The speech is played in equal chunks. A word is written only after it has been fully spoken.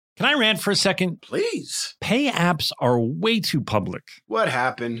Can I rant for a second? Please. Pay apps are way too public. What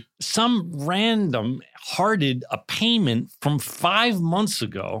happened? Some random hearted a payment from 5 months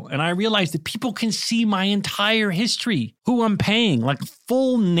ago, and I realized that people can see my entire history, who I'm paying, like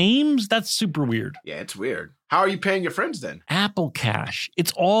full names. That's super weird. Yeah, it's weird. How are you paying your friends then? Apple Cash.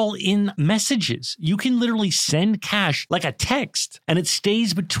 It's all in messages. You can literally send cash like a text, and it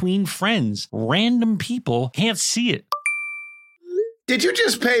stays between friends. Random people can't see it. Did you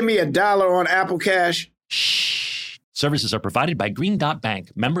just pay me $1 on Apple Cash? Shh. Services are provided by Green Dot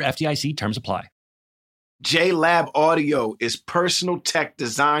Bank. Member FDIC. Terms apply. JLab Audio is personal tech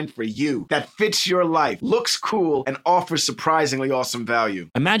designed for you that fits your life, looks cool, and offers surprisingly awesome value.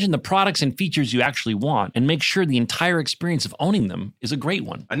 Imagine the products and features you actually want and make sure the entire experience of owning them is a great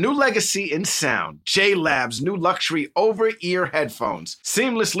one. A new legacy in sound. JLab's new luxury over-ear headphones,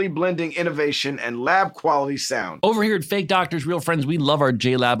 seamlessly blending innovation and lab-quality sound. Over here at Fake Doctors, Real Friends, we love our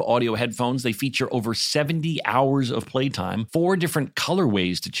JLab audio headphones. They feature over 70 hours of playtime, 4 different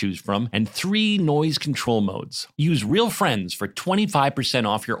colorways to choose from, and 3 noise control modes. Use Real Friends for 25%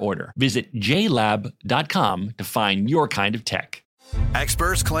 off your order. Visit jlab.com to find your kind of tech.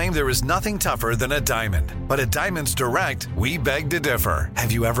 Experts claim there is nothing tougher than a diamond. But at Diamonds Direct, we beg to differ.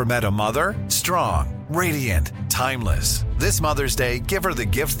 Have you ever met a mother? Strong, radiant, timeless. This Mother's Day, give her the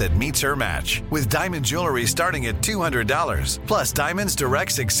gift that meets her match. With diamond jewelry starting at $200. Plus Diamonds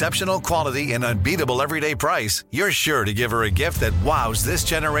Direct's exceptional quality and unbeatable everyday price, you're sure to give her a gift that wows this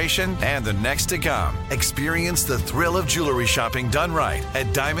generation and the next to come. Experience the thrill of jewelry shopping done right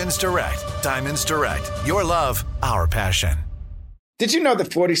at Diamonds Direct. Diamonds Direct. Your love, our passion. Did you know that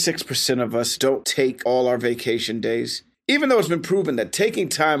 46% of us don't take all our vacation days? Even though it's been proven that taking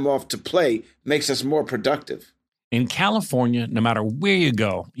time off to play makes us more productive. In California, no matter where you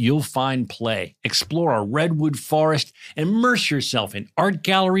go, you'll find play. Explore a redwood forest, immerse yourself in art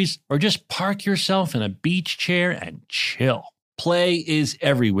galleries, or just park yourself in a beach chair and chill. Play is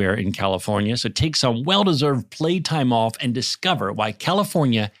everywhere in California, so take some well-deserved playtime off and discover why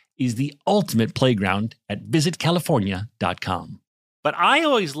California is the ultimate playground at visitcalifornia.com. But I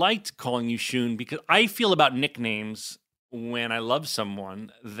always liked calling you Shun because I feel about nicknames when I love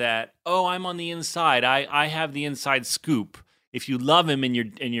someone that, oh, I'm on the inside. I have the inside scoop. If you love him and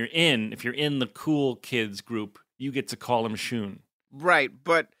if you're in the cool kids group, you get to call him Shun. Right,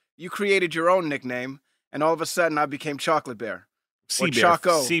 but you created your own nickname, and all of a sudden I became Chocolate Bear. Sea or Bear.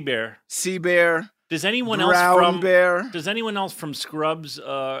 Choco. Sea Bear. Sea Bear. Does anyone Bear. Does anyone else from Scrubs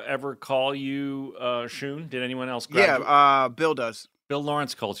ever call you Shun? Did anyone else grab you? Yeah, Bill does. Bill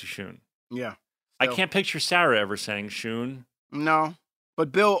Lawrence calls you Shun. Yeah. I can't picture Sarah ever saying Shun. No,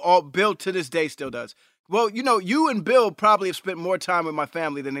 but Bill to this day still does. Well, you know, you and Bill probably have spent more time with my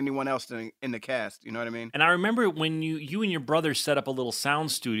family than anyone else in the cast. You know what I mean? And I remember when you and your brother set up a little sound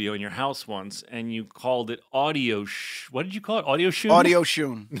studio in your house once, and you called it Audio. What did you call it? Audio Shun? Audio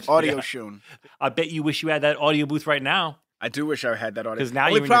Shun. Audio Shun. I bet you wish you had that audio booth right now. I do wish I had that audio. Because now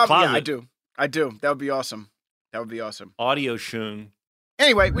you're in your closet. Yeah, I do. That would be awesome. Audio Shun.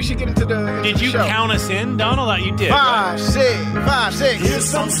 Anyway, we should get into the Did you show. Count us in, Donald? You did. 5, 6. Here's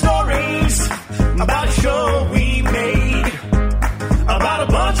some stories about a show we made. About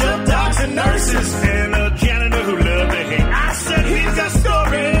a bunch of docs and nurses and a janitor who loved to hate. I said he's got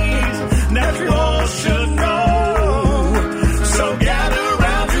stories that you all should know. So gather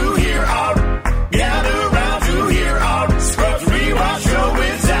round to hear our Scrubs Rewatch show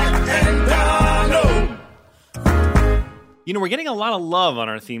with Zach and Donald. You know, we're getting a lot of love on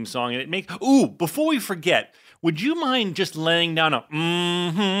our theme song, and it makes... Ooh, before we forget, would you mind just laying down a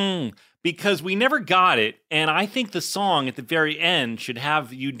mm-hmm? Because we never got it, and I think the song at the very end should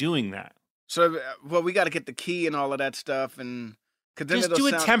have you doing that. So, well, we got to get the key and all of that stuff, and... Just do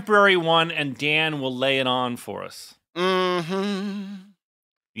a temporary one, and Dan will lay it on for us. Mm-hmm.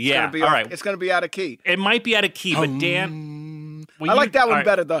 Yeah, all right. It's going to be out of key. It might be out of key, but Dan... I like that one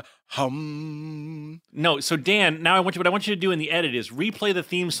better, the hum. No, so Dan, now what I want you to do in the edit is replay the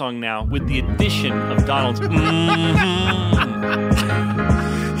theme song now with the addition of Donald's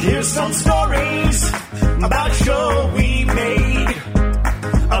Here's some stories about a show we made.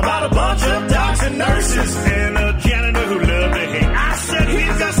 About a bunch of docs and nurses and a janitor who loved to hate. I said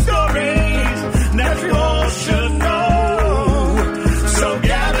he's got stories that you all should know. So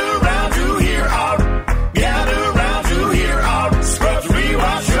gather round to hear our Scrubs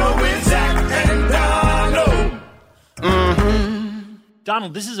Rewatch show with Zach and Donald.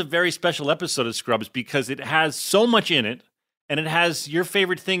 Donald, this is a very special episode of Scrubs because it has so much in it, and it has your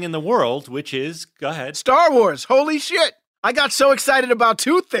favorite thing in the world, which is, go ahead. Star Wars, holy shit. I got so excited about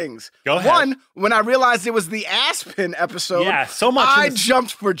two things. Go ahead. One, when I realized it was the Aspen episode, Yeah, so much. I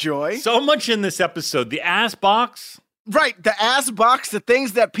jumped for joy. So much in this episode. The ass box. Right, the ass box, the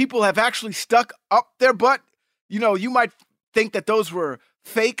things that people have actually stuck up their butt. You know, you might think that those were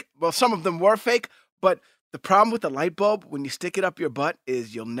fake. Well, some of them were fake, but the problem with the light bulb when you stick it up your butt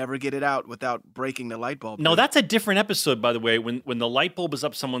is you'll never get it out without breaking the light bulb. No, that's a different episode, by the way. When the light bulb is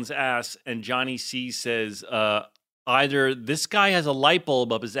up someone's ass and Johnny C says, either this guy has a light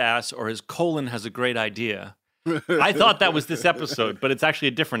bulb up his ass or his colon has a great idea. I thought that was this episode, but it's actually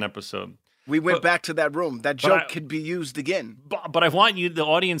a different episode. We went back to that room. That joke could be used again. But I want the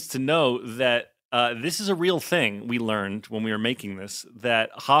audience, to know that this is a real thing we learned when we were making this, that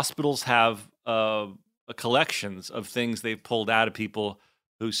hospitals have collections of things they've pulled out of people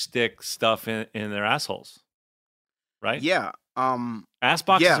who stick stuff in their assholes. Right? Yeah. Ass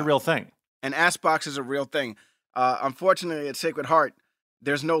box is a real thing. An ass box is a real thing. Unfortunately, at Sacred Heart,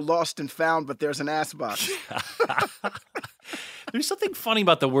 there's no lost and found, but there's an ass box. There's something funny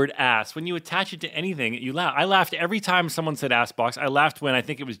about the word ass. When you attach it to anything, you laugh. I laughed every time someone said ass box. I laughed when I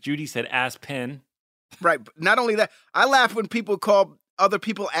think it was Judy said ass pen. Right. But not only that, I laugh when people call other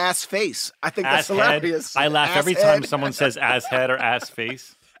people ass face. I think that's hilarious. I laugh every time someone says ass head or ass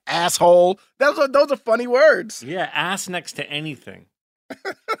face. Asshole. Those are funny words. Yeah, ass next to anything.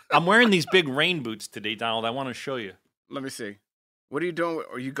 I'm wearing these big rain boots today, Donald. I want to show you. Let me see. What are you doing?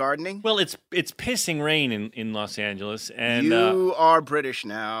 Are you gardening? Well, it's pissing rain in Los Angeles, and you are British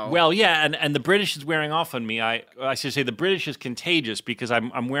now. Well, yeah, and the British is wearing off on me. I should say the British is contagious because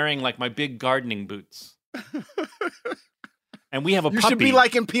I'm wearing like my big gardening boots, and we have a puppy. You should be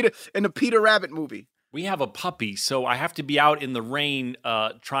like in the Peter Rabbit movie. We have a puppy, so I have to be out in the rain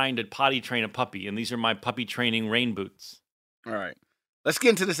trying to potty train a puppy, and these are my puppy training rain boots. All right, let's get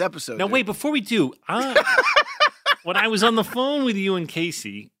into this episode. Now, wait, before we do. When I was on the phone with you and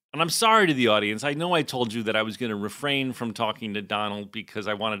Casey, and I'm sorry to the audience, I know I told you that I was going to refrain from talking to Donald because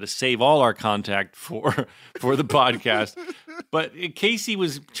I wanted to save all our contact for the podcast. But Casey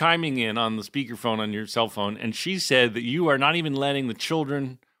was chiming in on the speakerphone on your cell phone, and she said that you are not even letting the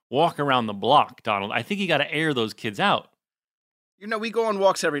children walk around the block, Donald. I think you got to air those kids out. You know, we go on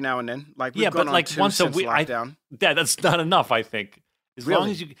walks every now and then. Like we've gone but on like 2 once a since week. lockdown. That's not enough, I think. As Really? long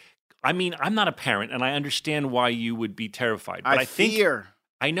as you. I mean, I'm not a parent, and I understand why you would be terrified. But I think, fear.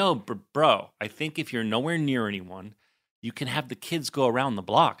 I know, bro. I think if you're nowhere near anyone, you can have the kids go around the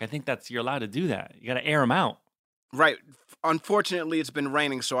block. I think you're allowed to do that. You got to air them out. Right. Unfortunately, it's been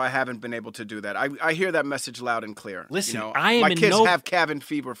raining, so I haven't been able to do that. I hear that message loud and clear. Listen, you know, I am my in kids no- have cabin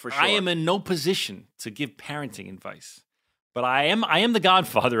fever for sure. I am in no position to give parenting advice, but I am the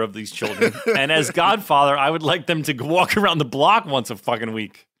godfather of these children, and as godfather, I would like them to walk around the block once a fucking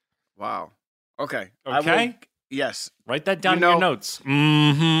week. Wow. Okay. Okay? Yes. Write that down You know- in your notes.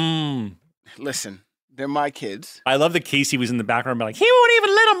 Mm-hmm. Listen, they're my kids. I love that Casey was in the background, like, he won't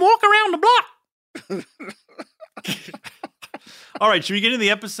even let them walk around the block. All right, should we get into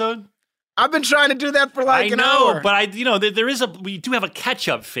the episode? I've been trying to do that for like I an know, hour. but we do have a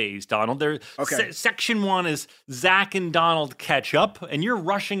catch-up phase, Donald. Okay. Section 1 is Zach and Donald catch up, and you're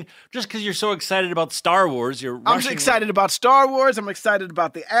rushing just because you're so excited about Star Wars. You're I'm rushing. excited about Star Wars. I'm excited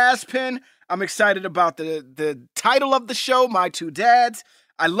about the Aspen. I'm excited about the title of the show, My Two Dads.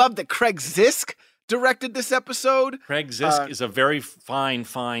 I love that Craig Zisk directed this episode. Craig Zisk is a very fine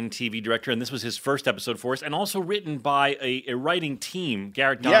TV director, and this was his first episode for us, and also written by a writing team,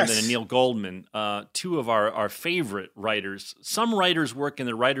 Garrett Donovan Yes. and Neil Goldman, two of our favorite writers. Some writers work in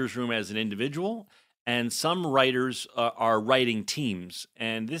the writer's room as an individual, and some writers are writing teams.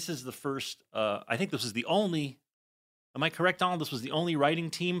 And this is the first, I think this is the only, am I correct, Donald? This was the only writing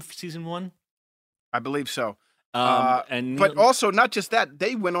team for season 1? I believe so. And But Neil- also, not just that,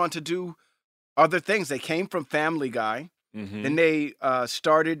 they went on to do other things. They came from Family Guy. Mhm.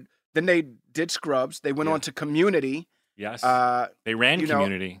 Then they did Scrubs. They went Yeah. on to Community. Yes, Uh, they ran you know,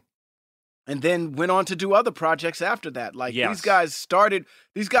 Community. and then went on to do other projects after that. Like Yes. these guys started.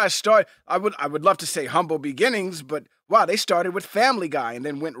 I would love to say humble beginnings, but wow, they started with Family Guy and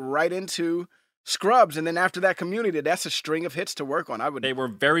then went right into Scrubs, and then after that, Community. That's a string of hits to work on. They were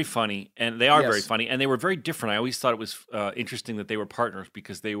very funny, and they are very Yes. funny, and they were very different. I always thought it was interesting that they were partners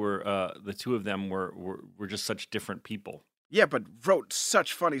because they were the two of them were just such different people. Yeah, but wrote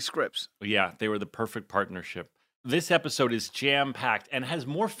such funny scripts. Yeah, they were the perfect partnership. This episode is jam-packed and has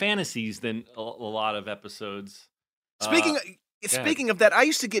more fantasies than a lot of episodes. Speaking of that, I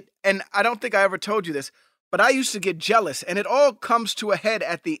used to get, and I don't think I ever told you this, but I used to get jealous, and it all comes to a head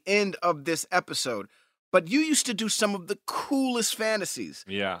at the end of this episode. but you used to do some of the coolest fantasies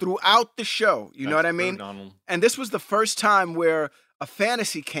Yeah. throughout the show. You know what I mean? Donald. And this was the first time where a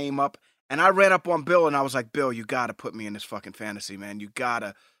fantasy came up, and I ran up on Bill and I was like, Bill, you gotta put me in this fucking fantasy, man. You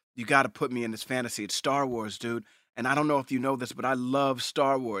gotta put me in this fantasy. It's Star Wars, dude. And I don't know if you know this, but I love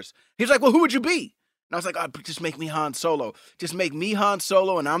Star Wars. He's like, well, who would you be? And I was like, oh, just make me Han Solo. Just make me Han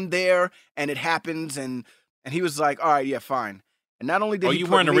Solo, and I'm there, and it happens. And he was like, all right, yeah, fine. And not only did he you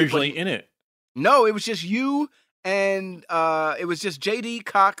put weren't me, originally but in it. no, it was just you, and it was just JD,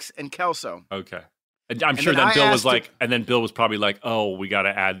 Cox, and Kelso. Okay. I'm sure then that I Bill was asked like, and then Bill was probably like, oh, we got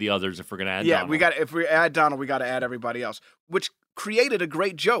to add the others if we're going to add Donald. If we add Donald, we got to add everybody else, which created a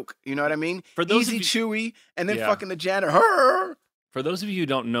great joke. You know what I mean? For those Easy of Chewy, and then Yeah. fucking the janitor. For those of you who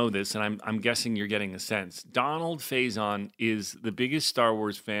don't know this, and I'm guessing you're getting a sense, Donald Faison is the biggest Star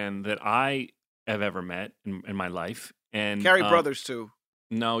Wars fan that I have ever met in my life. And Carrie Brothers too.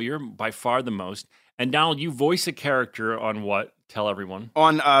 No, you're by far the most. And Donald, you voice a character on what? Tell everyone.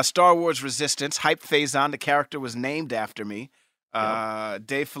 On Star Wars Resistance, Hype Faison, the character was named after me.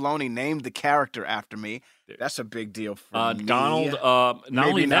 Dave Filoni named the character after me. That's a big deal for me. Donald, not Maybe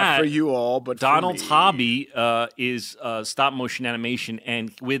only not that, for you all, but Donald's for me. hobby is stop motion animation,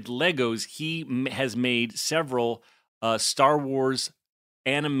 and with Legos, he has made several Star Wars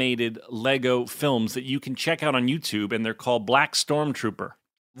animated Lego films that you can check out on YouTube, and they're called Black Stormtrooper.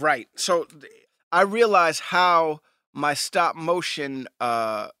 Right. So I realized how my stop motion,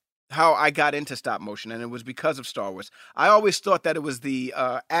 how I got into stop motion, and it was because of Star Wars. I always thought that it was the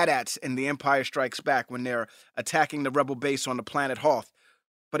AT-ATs in The Empire Strikes Back when they're attacking the rebel base on the planet Hoth.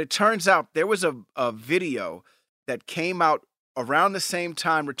 But it turns out there was a video that came out around the same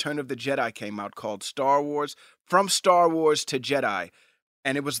time Return of the Jedi came out called Star Wars, From Star Wars to Jedi.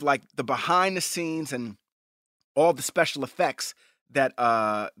 And it was like the behind the scenes and all the special effects that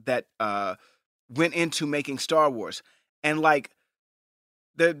went into making Star Wars. And like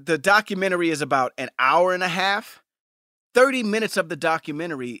the documentary is about an hour and a half. 30 minutes of the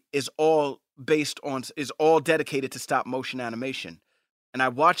documentary is all dedicated to stop motion animation. And I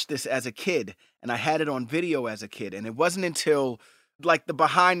watched this as a kid, and I had it on video as a kid. And it wasn't until like the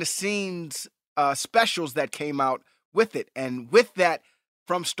behind the scenes specials that came out with it. And with that,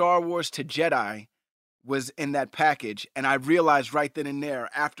 From Star Wars to Jedi was in that package. And I realized right then and there,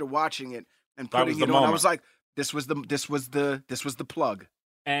 after watching it and putting it on, I was like, this was the plug.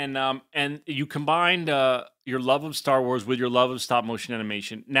 And you combined your love of Star Wars with your love of stop motion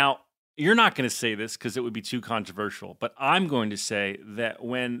animation. Now, you're not going to say this because it would be too controversial, but I'm going to say that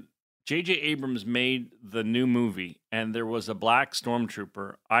when J.J. Abrams made the new movie and there was a black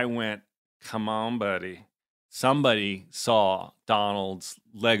stormtrooper, I went, come on, buddy. Somebody saw Donald's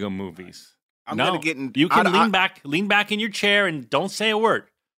Lego movies. You can lean back in your chair and don't say a word.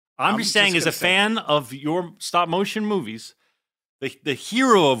 I'm just saying, as a fan of your stop motion movies, the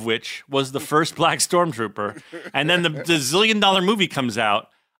hero of which was the first black stormtrooper, and then the zillion-dollar movie comes out,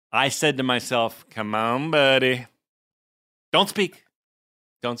 I said to myself, come on, buddy. Don't speak.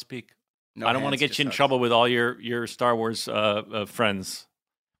 Don't speak. No I don't want to get you in trouble with all your Star Wars friends.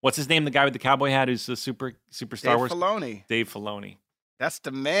 What's his name? The guy with the cowboy hat who's the super Star Wars? Dave Filoni. That's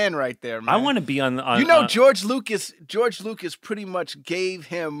the man right there, man. I want to be on George Lucas pretty much gave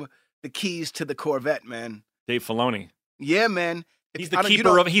him the keys to the Corvette, man. Dave Filoni. Yeah, man. He's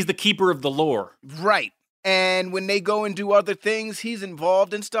the keeper of the lore. Right. And when they go and do other things, he's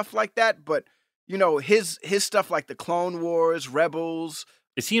involved in stuff like that. But, you know, his stuff like the Clone Wars, Rebels.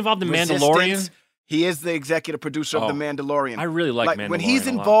 Is he involved in Resistance, Mandalorian? He is the executive producer of The Mandalorian. I really like Mandalorian. When he's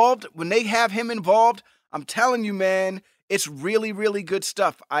involved, when they have him involved, I'm telling you, man, it's really, really good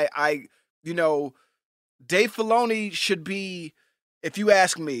stuff. Dave Filoni should be, if you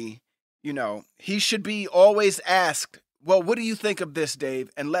ask me, he should be always asked, well, what do you think of this,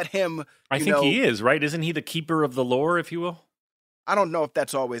 Dave? And let him, I think he is, right? Isn't he the keeper of the lore, if you will? I don't know if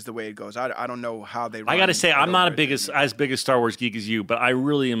that's always the way it goes. I don't know how they run. I got to say, I'm not as big a Star Wars geek as you, but I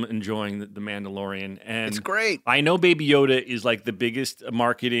really am enjoying the Mandalorian. And it's great. I know Baby Yoda is like the biggest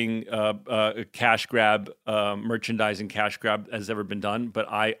marketing cash grab, merchandising cash grab has ever been done,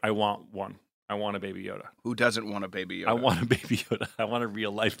 but I want one. I want a Baby Yoda. Who doesn't want a Baby Yoda? I want a Baby Yoda. I want a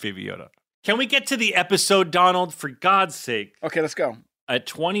real-life Baby Yoda. Can we get to the episode, Donald? For God's sake. Okay, let's go. At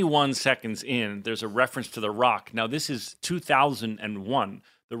 21 seconds in, there's a reference to The Rock. Now, this is 2001.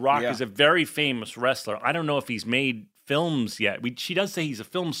 The Rock is a very famous wrestler. I don't know if he's made films yet. She does say he's a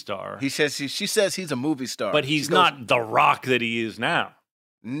film star. She says he's a movie star. But he's not The Rock that he is now.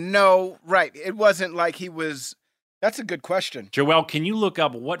 No, right. It wasn't like he was... That's a good question. Joel, can you look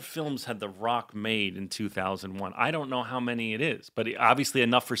up what films had The Rock made in 2001? I don't know how many it is, but obviously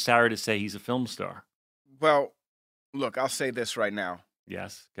enough for Sarah to say he's a film star. Well, look, I'll say this right now.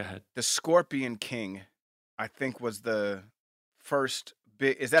 Yes, go ahead. The Scorpion King, I think, was the first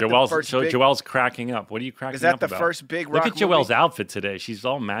big. Is that Joel's, the first so big? Joel's cracking up. What are you cracking up Is that the about? first big Look rock at Joel's movie? outfit today. She's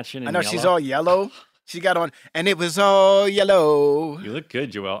all matching in I know yellow. she's all yellow. She got on, and it was all yellow. You look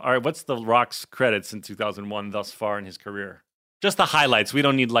good, Joel. All right, what's The Rock's credits in 2001 thus far in his career? Just the highlights. We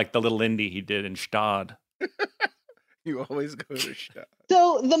don't need like the little indie he did in Stad. You always go to shot.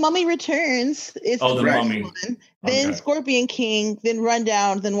 So The Mummy Returns is Oh, the The first Mummy. one, then Okay. Scorpion King, then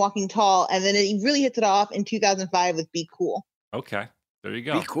Rundown, then Walking Tall, and then it really hits it off in 2005 with Be Cool. Okay, there you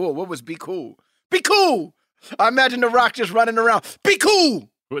go. Be cool. What was Be Cool? Be cool. I imagine The Rock just running around. Be cool.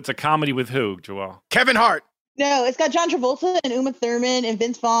 It's a comedy with who, Joel? Kevin Hart. No, it's got John Travolta and Uma Thurman and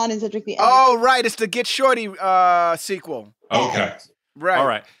Vince Vaughn and Cedric the Oh, right. It's the Get Shorty sequel. Okay.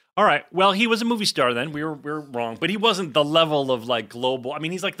 Right. All right. Well, he was a movie star then. We're wrong, but he wasn't the level of like global. I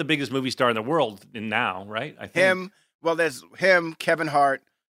mean, he's like the biggest movie star in the world now, right? I think. Him. Well, there's him, Kevin Hart,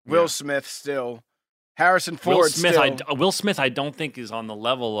 Will Yeah. Smith still, Harrison Ford Will Smith. still. Will Smith. I don't think is on the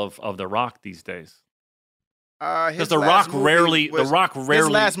level of The Rock these days. Because Because The Rock rarely. His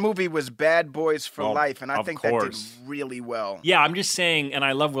last movie was Bad Boys for Well, Life, and I of think course. that did really well. Yeah, I'm just saying, and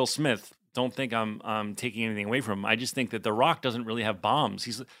I love Will Smith. Don't think I'm taking anything away from him. I just think that The Rock doesn't really have bombs.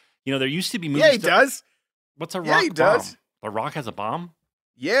 He's, there used to be movies. Yeah, he does. What's a Yeah, Rock he bomb? does. The Rock has a bomb.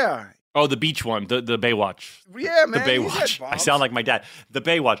 Yeah. Oh, the beach one, the Baywatch. Yeah, The man. he's had Baywatch. I bombs. sound like my dad. The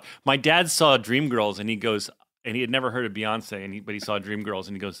Baywatch. My dad saw Dreamgirls, and he goes, and he had never heard of Beyonce, but he saw Dreamgirls,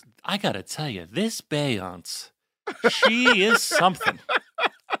 and he goes, I gotta tell you, this Beyonce, she is something.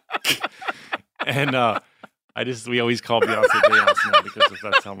 And we always call Beyonce now because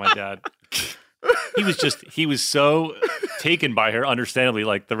that's how my dad. He was so taken by her, understandably,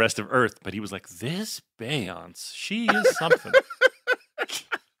 like the rest of Earth, but he was like, this Beyonce, she is something.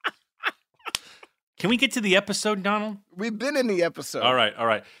 Can we get to the episode, Donald? We've been in the episode. All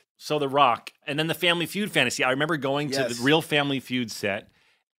right. So The Rock, and then the Family Feud fantasy. I remember going to Yes. the real Family Feud set,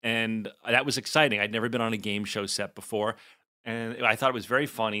 and that was exciting. I'd never been on a game show set before, and I thought it was very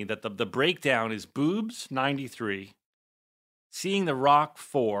funny that the breakdown is boobs 93, seeing The Rock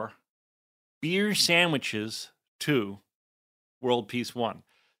 4, beer sandwiches 2, world peace 1.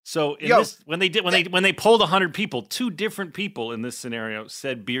 So when they polled 100 people, 2 different people in this scenario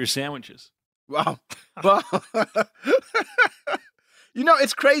said beer sandwiches. Wow. Well,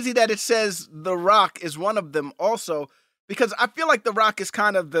 it's crazy that it says The Rock is one of them also, because I feel like The Rock is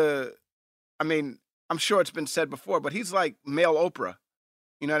kind of I'm sure it's been said before, but he's like male Oprah.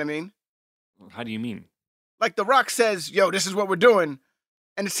 You know what I mean? How do you mean? Like The Rock says, yo, this is what we're doing.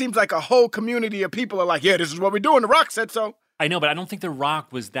 And it seems like a whole community of people are like, yeah, this is what we're doing. The Rock said so. I know, but I don't think The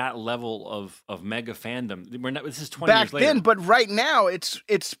Rock was that level of mega fandom. This is 20 Back years later. then, but right now it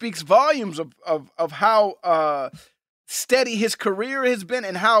speaks volumes of how steady his career has been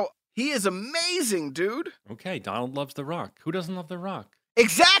and how he is amazing, dude. Okay, Donald loves The Rock. Who doesn't love The Rock?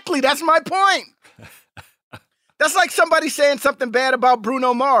 Exactly, that's my point. That's like somebody saying something bad about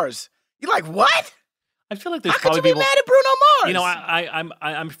Bruno Mars. You're like, what? I feel like there's How could probably you be people. mad at Bruno Mars? You know,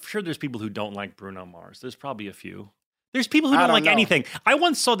 I'm sure there's people who don't like Bruno Mars. There's probably a few. There's people who I don't don't like know. anything. I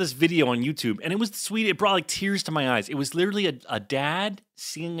once saw this video on YouTube, and it was sweet. It brought like tears to my eyes. It was literally a dad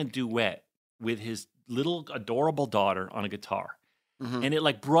singing a duet with his little adorable daughter on a guitar. Mhm. And it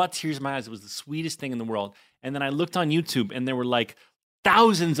like brought tears to my eyes. It was the sweetest thing in the world. And then I looked on YouTube, and there were like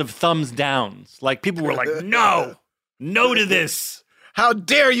thousands of thumbs downs. Like people were like, no to this. How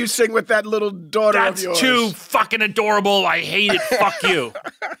dare you sing with that little daughter That's of yours? too fucking adorable. I hate it. Fuck you.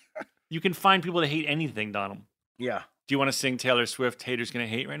 You can find people that hate anything, Donald. Yeah. Do you want to sing Taylor Swift, Haters Gonna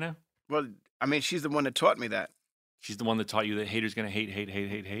Hate right now? Well, I mean, she's the one that taught me that. She's the one that taught you that haters gonna hate, hate, hate,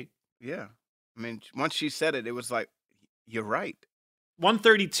 hate, hate. Yeah. I mean, once she said it, it was like, you're right.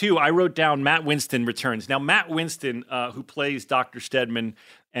 132, I wrote down Matt Winston returns. Now, Matt Winston, who plays Dr. Stedman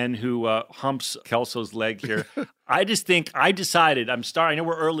and who humps Kelso's leg here, I decided, I know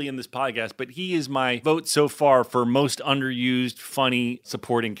we're early in this podcast, but he is my vote so far for most underused, funny,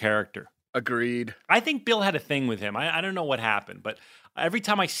 supporting character. Agreed. I think Bill had a thing with him. I don't know what happened, but every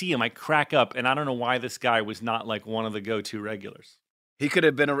time I see him, I crack up, and I don't know why this guy was not like one of the go-to regulars. He should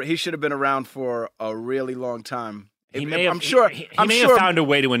have been around for a really long time. He may have found a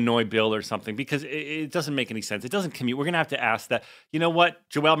way to annoy Bill or something because it doesn't make any sense. It doesn't commute. We're going to have to ask that. You know what,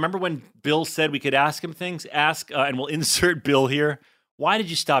 Joel, remember when Bill said we could ask him things? And we'll insert Bill here. Why did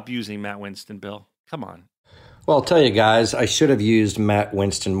you stop using Matt Winston, Bill? Come on. Well, I'll tell you guys, I should have used Matt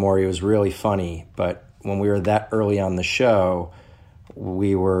Winston more. He was really funny. But when we were that early on the show,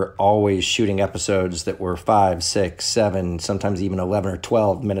 we were always shooting episodes that were 5, 6, 7, sometimes even 11 or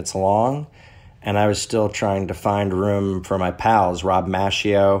 12 minutes long. and I was still trying to find room for my pals. Rob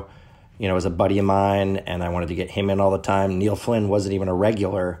Maschio, was a buddy of mine, and I wanted to get him in all the time. Neil Flynn wasn't even a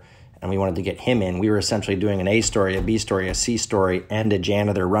regular, and we wanted to get him in. We were essentially doing an A story, a B story, a C story, and a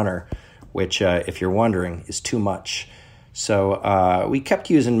janitor runner, which, if you're wondering, is too much. So we kept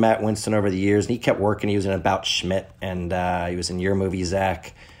using Matt Winston over the years, and he kept working. He was in About Schmidt, and he was in Your Movie,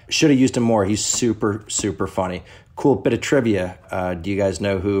 Zach. Should have used him more. He's super, super funny. Cool bit of trivia. Do you guys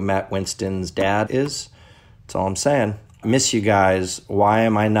know who Matt Winston's dad is? That's all I'm saying. Miss you guys. Why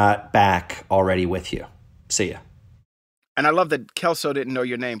am I not back already with you? See ya. And I love that Kelso didn't know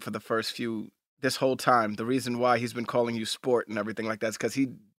your name for the first this whole time. The reason why he's been calling you Sport and everything like that is because he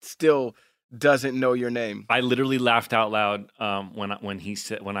still doesn't know your name. I literally laughed out loud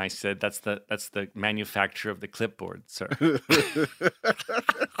when I said that's the manufacturer of the clipboard, sir.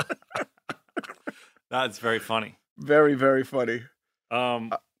 That's very funny. Very, very funny.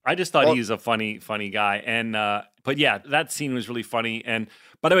 I just thought he was a funny guy, and but yeah, that scene was really funny. And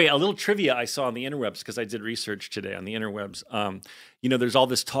by the way, a little trivia I saw on the interwebs, because I did research today on the interwebs. There's all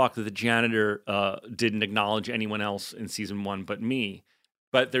this talk that the janitor didn't acknowledge anyone else in season 1 but me.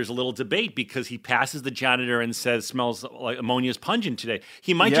 But there's a little debate because he passes the janitor and says, smells like ammonia's pungent today.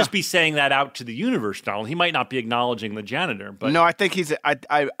 He might just be saying that out to the universe, Donald. He might not be acknowledging the janitor. But no, I think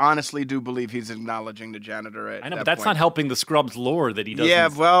I honestly do believe he's acknowledging the janitor. I know, but that's not helping the Scrubs lore that he doesn't. Yeah,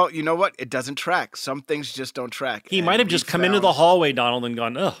 well, you know what? It doesn't track. Some things just don't track. He might have just come into the hallway, Donald, and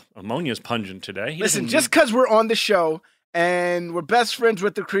gone, ugh, ammonia's pungent today. Listen, just because we're on the show and we're best friends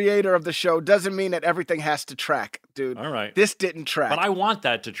with the creator of the show doesn't mean that everything has to track, dude. All right. This didn't track. But I want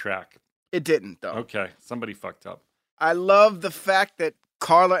that to track. It didn't, though. Okay. Somebody fucked up. I love the fact that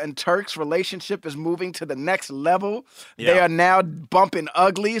Carla and Turk's relationship is moving to the next level. Yeah. They are now bumping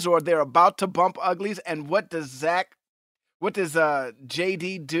uglies, or they're about to bump uglies. And what does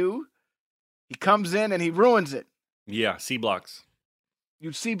JD do? He comes in and he ruins it. Yeah, C-blocks.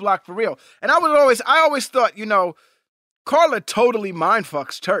 You C-block for real. And I always thought, Carla totally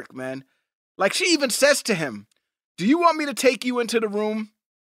mindfucks Turk, man. Like, she even says to him, do you want me to take you into the room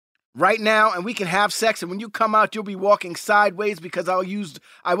right now and we can have sex, and when you come out, you'll be walking sideways because I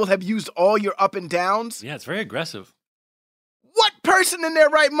will have used all your up and downs? Yeah, it's very aggressive. What person in their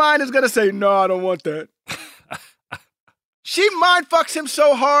right mind is going to say, no, I don't want that? She mindfucks him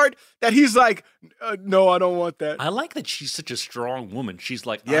so hard that he's like, no, I don't want that. I like that she's such a strong woman. She's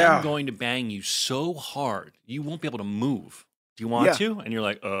like, I'm going to bang you so hard, you won't be able to move. Do you want to? And you're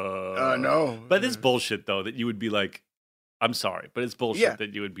like, no. But it's bullshit, though, that you would be like, I'm sorry, but it's bullshit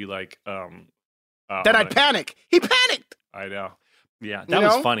that you would be like, that I'd panic. He panicked. I know. Yeah, that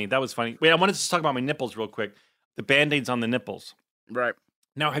was funny. That was funny. Wait, I wanted to talk about my nipples real quick. The Band-Aids on the nipples. Right.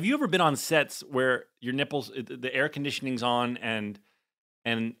 Now, have you ever been on sets where your nipples, the air conditioning's on, and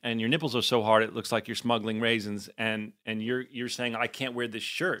your nipples are so hard it looks like you're smuggling raisins, and you're saying I can't wear this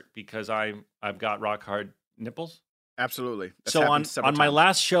shirt because I've got rock hard nipples? Absolutely. That's so on my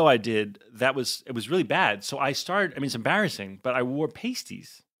last show I did, it was really bad. So it's embarrassing, but I wore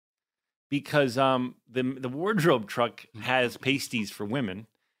pasties because the wardrobe truck has pasties for women,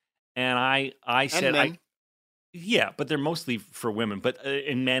 and I said yeah, but they're mostly for women, but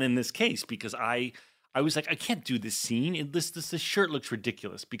and men in this case, because I was like, I can't do this scene. This shirt looks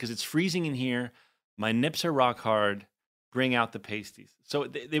ridiculous because it's freezing in here. My nips are rock hard. Bring out the pasties. So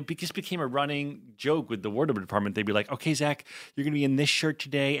they just became a running joke with the wardrobe department. They'd be like, okay, Zach, you're going to be in this shirt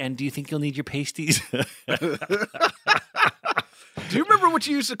today, and do you think you'll need your pasties? Do you remember what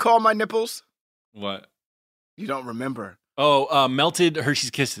you used to call my nipples? What? You don't remember. Oh, melted Hershey's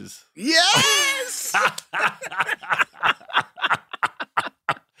Kisses. Yes!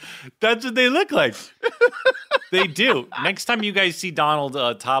 That's what they look like. They do. Next time you guys see Donald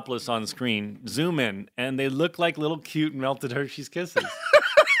topless on screen, zoom in, and they look like little cute melted Hershey's Kisses.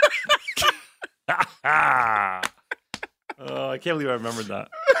 I can't believe I remembered that.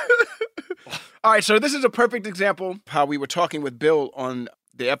 All right, so this is a perfect example how we were talking with Bill on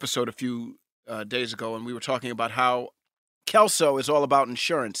the episode a few days ago, and we were talking about how Kelso is all about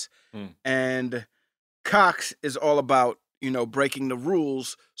insurance, and Cox is all about, breaking the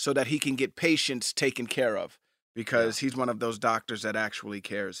rules so that he can get patients taken care of, because he's one of those doctors that actually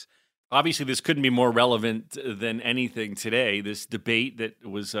cares. Obviously, this couldn't be more relevant than anything today. This debate that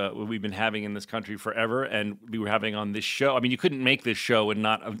was we've been having in this country forever, and we were having on this show. I mean, you couldn't make this show and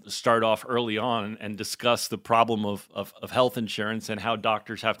not start off early on and discuss the problem of health insurance and how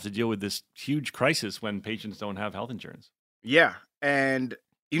doctors have to deal with this huge crisis when patients don't have health insurance. Yeah, and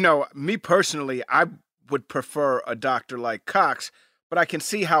me personally, I would prefer a doctor like Cox, but I can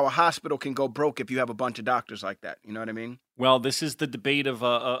see how a hospital can go broke if you have a bunch of doctors like that. You know what I mean? Well, this is the debate of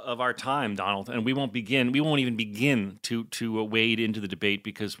our time, Donald, and we won't even begin to wade into the debate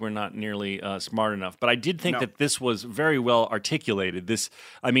because we're not nearly smart enough. But I did think that this was very well articulated.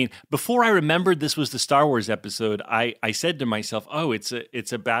 Before I remembered this was the Star Wars episode, I said to myself, "Oh, it's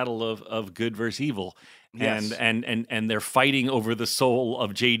a battle of good versus evil," Yes. and they're fighting over the soul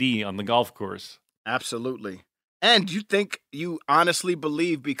of JD on the golf course. Absolutely. And you honestly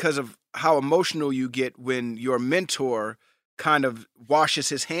believe, because of how emotional you get when your mentor kind of washes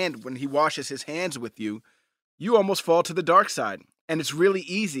his hand, when he washes his hands with you, you almost fall to the dark side. And it's really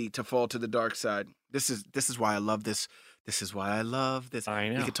easy to fall to the dark side. This is why I love this. This is why I love this. I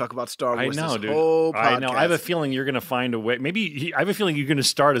know. We could talk about Star Wars I know, this dude. whole podcast. I know. I have a feeling you're going to find a way. I have a feeling you're going to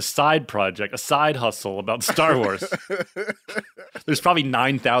start a side project, a side hustle about Star Wars. There's probably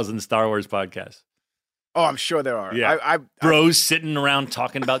 9,000 Star Wars podcasts. Oh, I'm sure there are. Yeah. Bros sitting around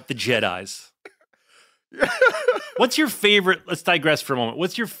talking about the Jedis. What's your favorite? Let's digress for a moment.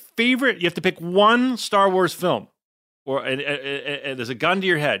 What's your favorite? You have to pick one Star Wars film, or there's a gun to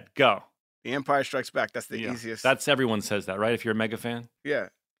your head. Go. The Empire Strikes Back. That's the easiest. That's everyone says that, right? If you're a mega fan. Yeah.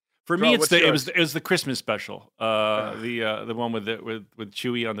 For Bro, me, what's it yours? was the Christmas special. The one with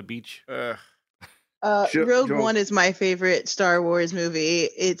Chewie on the beach. Rogue One is my favorite Star Wars movie.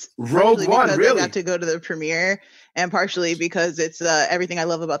 It's Rogue partially One, because really? I got to go to the premiere, and partially because it's everything I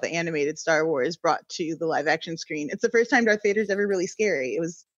love about the animated Star Wars brought to the live action screen. It's the first time Darth Vader's ever really scary. It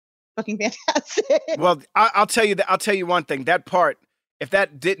was fucking fantastic. Well, I'll tell you that. I'll tell you one thing. That part, if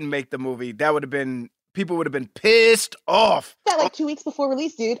that didn't make the movie, that would have been, people would have been pissed off. That like 2 weeks before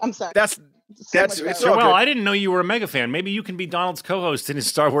release, dude. I'm sorry. That's So it's much all better. good. I didn't know you were a mega fan. Maybe you can be Donald's co-host in his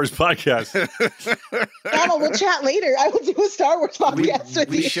Star Wars podcast. Donald, we'll chat later. I will do a Star Wars podcast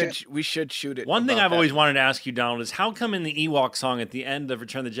with you. we should shoot it. One thing about I've that. always wanted to ask you, Donald, is how come in the Ewok song at the end of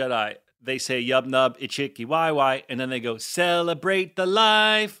Return of the Jedi, they say yub nub, ichiki wai, and then they go celebrate the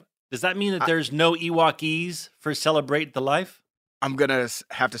life? Does that mean that there's no Ewokese for celebrate the life? I'm gonna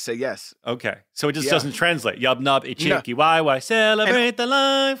have to say yes. Okay. So it just Yeah. doesn't translate. Yub nub, ichiki wai, celebrate the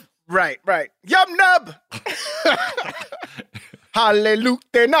life. Right. Yum nub. Hallelujah,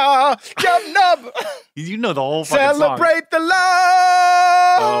 yum nub. You know the whole fucking song. Celebrate the love.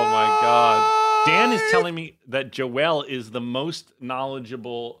 Oh my God. Dan is telling me that Joelle is the most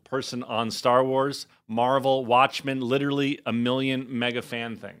knowledgeable person on Star Wars, Marvel, Watchmen, literally a million mega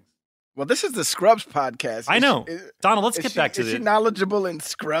fan things. Well, this is the Scrubs podcast. I know. Donald, let's Is get she- back to Is she this. knowledgeable in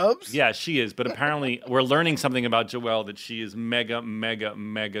Scrubs? Yeah, she is. But apparently we're learning something about Joelle, that she is mega, mega,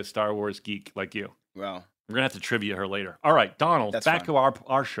 mega Star Wars geek like you. Well, We're going to have to trivia her later. All right, Donald, That's back fine. to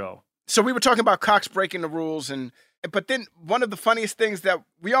our show. so we were talking about Cox breaking the rules, but then one of the funniest things that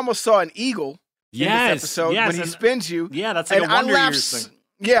we almost saw an eagle in Yes, this episode yes, when he and- spins you. Yeah, that's like And a I Wonder laughed. Years thing.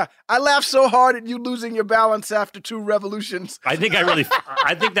 Yeah, I laughed so hard at you losing your balance after 2 revolutions. I think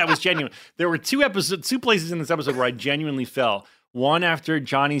that was genuine. There were two places in this episode where I genuinely fell. One after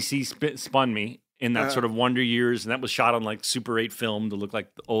Johnny C spun me in that sort of Wonder Years, and that was shot on like Super 8 film to look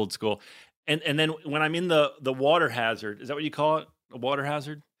like the old school. And then when I'm in the water hazard, is that what you call it? A water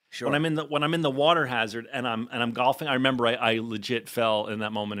hazard? Sure. When I'm in the water hazard and I'm golfing, I remember I legit fell in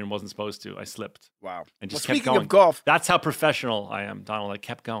that moment and wasn't supposed to. I slipped. Wow. And just Well, kept speaking going. of golf, That's how professional I am, Donald. I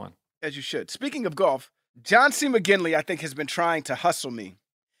kept going. as you should. Speaking of golf, John C. McGinley, I think, has been trying to hustle me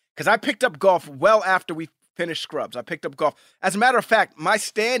because I picked up golf well after we finished Scrubs. I picked up golf. As a matter of fact, my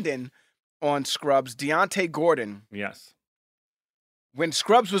stand-in on Scrubs, Deontay Gordon, Yes. when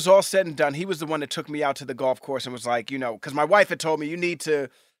Scrubs was all said and done, he was the one that took me out to the golf course and was like, because my wife had told me, you need to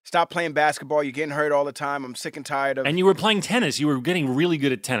stop playing basketball. You're getting hurt all the time. I'm sick and tired of. And you were playing tennis. You were getting really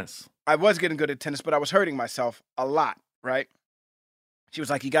good at tennis. I was getting good at tennis, but I was hurting myself a lot, right? She was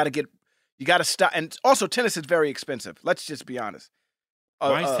like, you got to stop. And also, tennis is very expensive. Let's just be honest.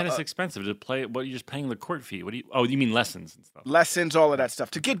 Why is tennis expensive to play? What, you're just paying the court fee? What do you? Oh, you mean lessons and stuff? Lessons, all of that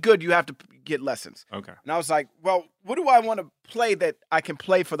stuff. To get good, you have to get lessons. Okay. And I was like, well, what do I want to play that I can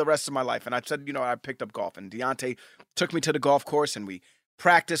play for the rest of my life? And I said, I picked up golf. And Deontay took me to the golf course, and we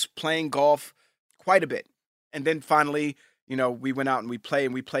practiced playing golf quite a bit. And then finally, we went out and we play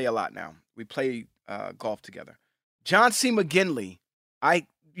a lot now. We play golf together. John C. McGinley, I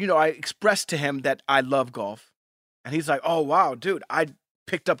expressed to him that I love golf. And he's like, oh, wow, dude, I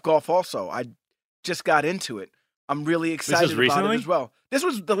picked up golf also. I just got into it. I'm really excited about recently? it as well. This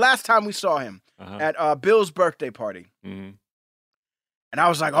was the last time we saw him at Bill's birthday party. Mm-hmm. And I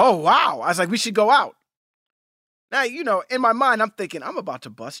was like, oh, wow. I was like, we should go out. Now, in my mind, I'm thinking, I'm about to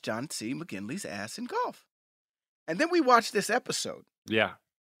bust John C. McGinley's ass in golf. And then we watched this episode. Yeah.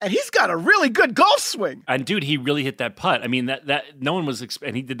 And he's got a really good golf swing. And dude, he really hit that putt. I mean, that no one was,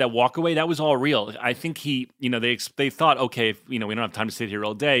 and he did that walk away. That was all real. I think they thought, okay, if, we don't have time to sit here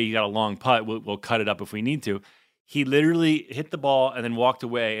all day. You got a long putt. We'll cut it up if we need to. He literally hit the ball and then walked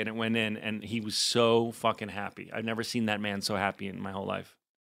away, and it went in. And he was so fucking happy. I've never seen that man so happy in my whole life.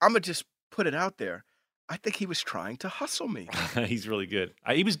 I'm gonna just put it out there. I think he was trying to hustle me. He's really good.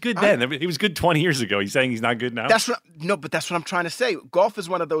 He was good then. He was good 20 years ago. He's saying he's not good now? But that's what I'm trying to say. Golf is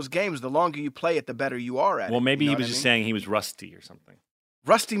one of those games. The longer you play it, the better you are at it. Well, maybe he was just saying he was rusty or something.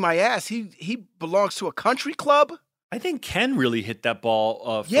 Rusty my ass. He belongs to a country club. I think Ken really hit that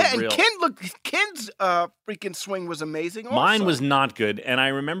ball for real. And Ken's freaking swing was amazing also. Mine was not good, and I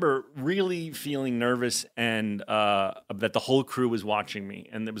remember really feeling nervous and that the whole crew was watching me,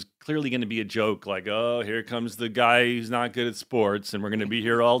 and there was clearly going to be a joke like, oh, here comes the guy who's not good at sports, and we're going to be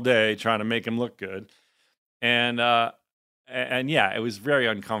here all day trying to make him look good. And yeah, it was very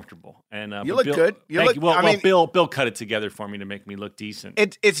uncomfortable. And you look good. Bill cut it together for me to make me look decent.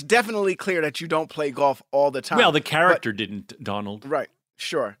 It's definitely clear that you don't play golf all the time. Well, the character didn't, Donald. Right,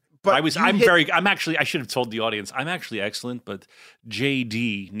 sure. But I should have told the audience, I'm actually excellent, but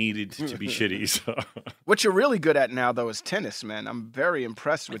JD needed to be shitty. So. What you're really good at now, though, is tennis, man. I'm very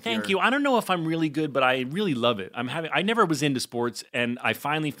impressed with you. Thank you. I don't know if I'm really good, but I really love it. I never was into sports, and I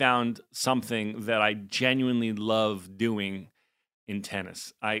finally found something that I genuinely love doing in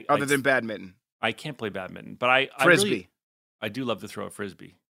tennis. Other than badminton. I can't play badminton, but Frisbee. I do love to throw a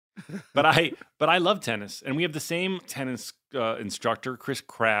frisbee. but I love tennis, and we have the same tennis instructor, Chris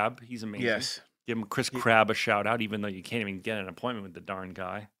Crabb. He's amazing. Yes, give him Chris Crabb a shout out, even though you can't even get an appointment with the darn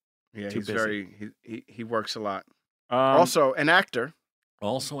guy. Yeah, he's busy. He works a lot. Also an actor.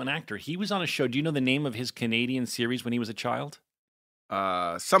 He was on a show. Do you know the name of his Canadian series when he was a child?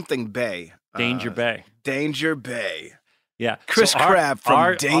 Something Bay. Danger Bay. Danger Bay. Yeah, Chris Crabb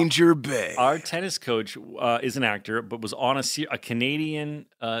from Danger Bay. Our tennis coach is an actor, but was on a Canadian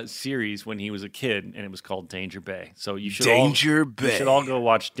series when he was a kid, and it was called Danger Bay. So you should all go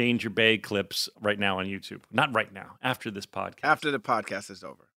watch Danger Bay clips right now on YouTube. Not right now, after this podcast. After the podcast is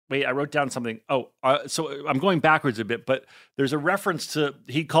over. Wait, I wrote down something. So I'm going backwards a bit, but there's a reference to,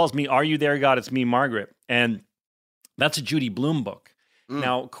 he calls me, "Are You There, God? It's Me, Margaret." And that's a Judy Blume book.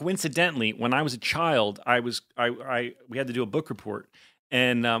 Now, coincidentally, when I was a child, we had to do a book report,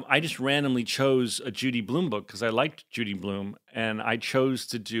 and I just randomly chose a Judy Blume book because I liked Judy Blume, and I chose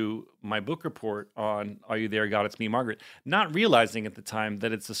to do my book report on "Are You There, God? It's Me, Margaret," not realizing at the time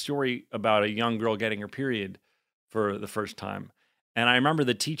that it's a story about a young girl getting her period for the first time. And I remember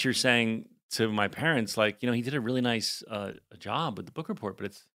the teacher saying to my parents, like, he did a really nice job with the book report, but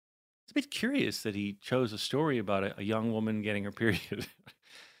it's a bit curious that he chose a story about a young woman getting her period.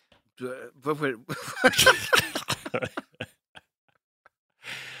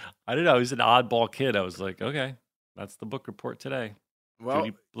 I don't know. He was an oddball kid. I was like, okay, that's the book report today. Well,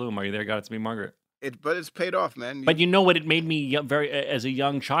 Judy Blume, "Are You There, God? It's Me, Margaret." But it's paid off, man. But you know what? It made me as a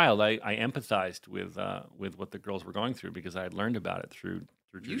young child. I empathized with what the girls were going through because I had learned about it through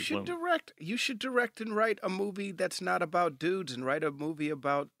Judy Blume. You should direct and write a movie that's not about dudes and write a movie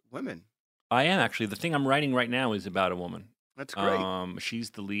about women. I am actually. The thing I'm writing right now is about a woman. That's great.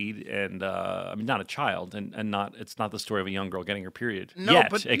 She's the lead, and not a child, and not. It's not the story of a young girl getting her period. No, yet.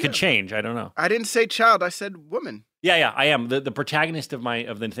 but it could change. I don't know. I didn't say child. I said woman. Yeah, I am. The protagonist of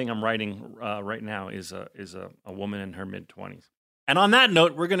the thing I'm writing right now is a woman in her mid-20s. And on that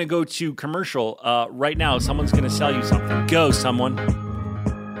note, we're going to go to commercial right now. Someone's going to sell you something. Go, someone.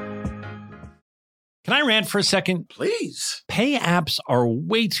 Can I rant for a second? Please. Pay apps are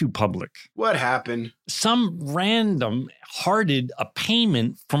way too public. What happened? Some random hearted a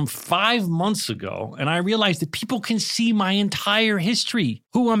payment from 5 months ago, and I realized that people can see my entire history,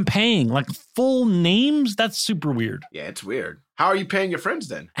 who I'm paying, like full names. That's super weird. Yeah, it's weird. How are you paying your friends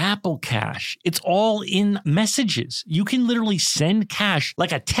then? Apple Cash. It's all in messages. You can literally send cash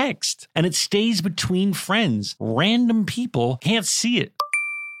like a text, and it stays between friends. Random people can't see it.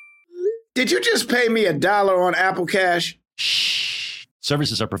 Did you just pay me $1 on Apple Cash? Shh.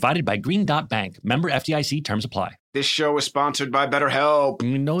 Services are provided by Green Dot Bank. Member FDIC. Terms apply. This show is sponsored by BetterHelp.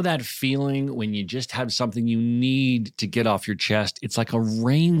 You know that feeling when you just have something you need to get off your chest? It's like a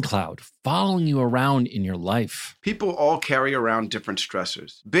rain cloud following you around in your life. People all carry around different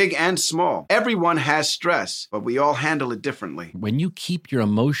stressors, big and small. Everyone has stress, but we all handle it differently. When you keep your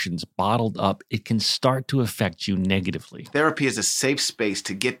emotions bottled up, it can start to affect you negatively. Therapy is a safe space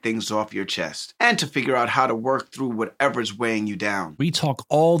to get things off your chest and to figure out how to work through whatever's weighing you down. We talk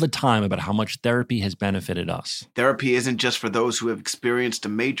all the time about how much therapy has benefited us. Therapy isn't just for those who have experienced a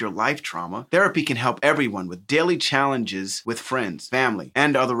major life trauma. Therapy can help everyone with daily challenges with friends, family,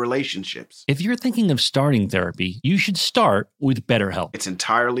 and other relationships. If you're thinking of starting therapy, you should start with BetterHelp. It's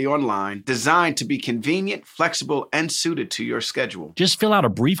entirely online, designed to be convenient, flexible, and suited to your schedule. Just fill out a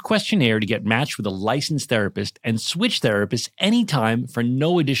brief questionnaire to get matched with a licensed therapist and switch therapists anytime for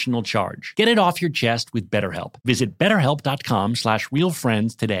no additional charge. Get it off your chest with BetterHelp. Visit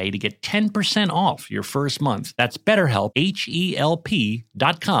BetterHelp.com/realfriends today to get 10% off your first month. That's BetterHelp,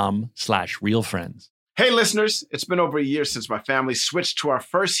 HELP.com/realfriends. Hey listeners, it's been over a year since my family switched to our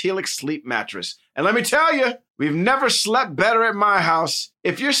first Helix sleep mattress. And let me tell you, we've never slept better at my house.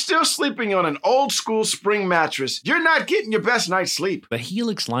 If you're still sleeping on an old school spring mattress, you're not getting your best night's sleep. The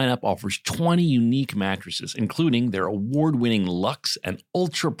Helix lineup offers 20 unique mattresses, including their award-winning Luxe and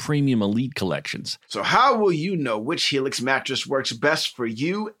Ultra Premium Elite collections. So how will you know which Helix mattress works best for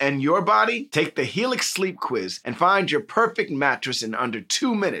you and your body? Take the Helix Sleep Quiz and find your perfect mattress in under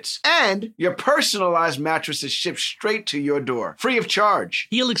 2 minutes. And your personalized mattress is shipped straight to your door, free of charge.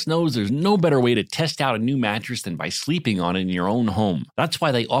 Helix knows there's no better way to test out a new mattress than by sleeping on it in your own home. That's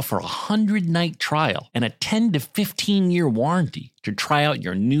why they offer a 100-night trial and a 10 to 15-year warranty to try out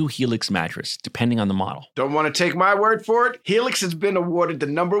your new Helix mattress, depending on the model. Don't want to take my word for it? Helix has been awarded the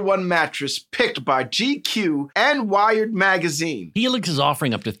 #1 mattress picked by GQ and Wired Magazine. Helix is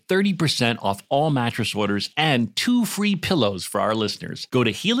offering up to 30% off all mattress orders and 2 free pillows for our listeners. Go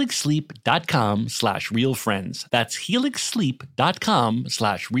to helixsleep.com/realfriends. That's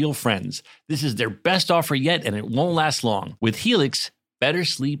helixsleep.com/realfriends. This is their best offer yet, and it won't last long. With Helix, better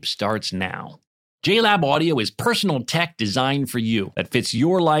sleep starts now. JLab Audio is personal tech designed for you that fits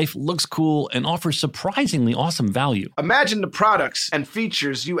your life, looks cool, and offers surprisingly awesome value. Imagine the products and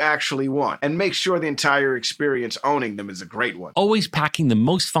features you actually want, and make sure the entire experience owning them is a great one. Always packing the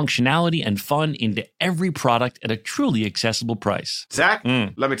most functionality and fun into every product at a truly accessible price. Zach,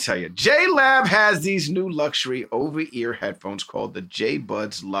 let me tell you, JLab has these new luxury over-ear headphones called the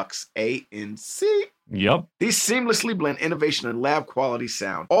J-Buds Luxe ANC. Yep. These seamlessly blend innovation and lab quality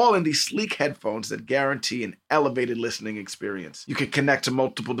sound, all in these sleek headphones that guarantee an elevated listening experience. You can connect to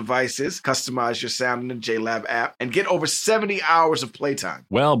multiple devices, customize your sound in the JLab app, and get over 70 hours of playtime.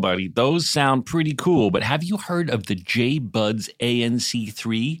 Well, buddy, those sound pretty cool, but have you heard of the J-Buds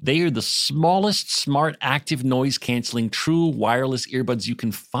ANC3? They are the smallest smart active noise canceling true wireless earbuds you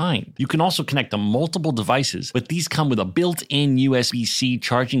can find. You can also connect to multiple devices, but these come with a built-in USB-C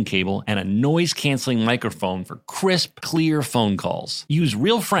charging cable and a noise canceling microphone for crisp, clear phone calls. Use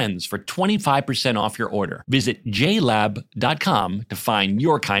Real Friends for 25% off your order. Visit jlab.com to find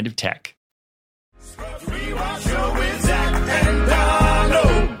your kind of tech.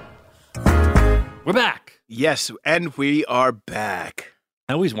 We're back. Yes, and we are back.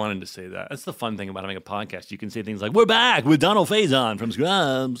 I always wanted to say that. That's the fun thing about having a podcast. You can say things like, "We're back with Donald Faison from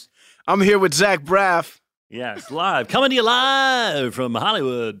Scrubs." I'm here with Zach Braff. Yes, live. Coming to you live from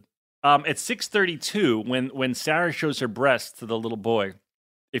Hollywood. At 6:32, when Sarah shows her breasts to the little boy,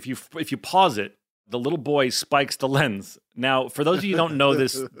 if you pause it, the little boy spikes the lens. Now, for those of you who don't know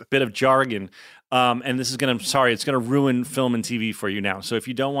this bit of jargon, and this is it's gonna ruin film and TV for you now. So if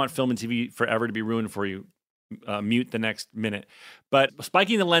you don't want film and TV forever to be ruined for you, mute the next minute. But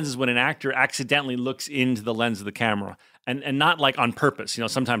spiking the lens is when an actor accidentally looks into the lens of the camera. And not like on purpose. You know,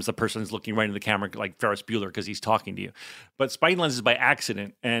 sometimes the person is looking right into the camera like Ferris Bueller because he's talking to you. But spiking lenses is by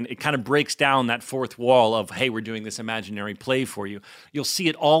accident, and it kind of breaks down that fourth wall of, hey, we're doing this imaginary play for you. You'll see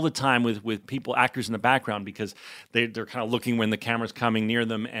it all the time with people, actors in the background, because they're kind of looking when the camera's coming near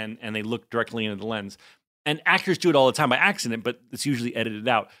them, and they look directly into the lens. And actors do it all the time by accident, but it's usually edited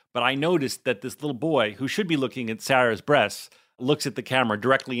out. But I noticed that this little boy, who should be looking at Sarah's breasts, looks at the camera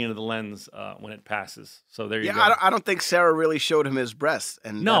directly into the lens when it passes. So there you go. I don't think Sarah really showed him his breasts,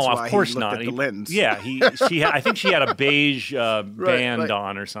 and no, that's of why course he looked not. at the lens. Yeah, I think she had a beige band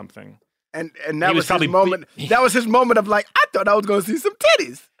on or something. And that was his moment. That was his moment of like, I thought I was going to see some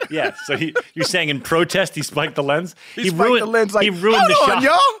titties. Yeah. So you're saying in protest he spiked the lens? He spiked the lens like, he ruined the shot.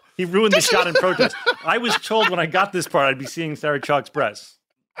 Y'all. He ruined the shot in protest. I was told when I got this part I'd be seeing Sarah Chalk's breasts.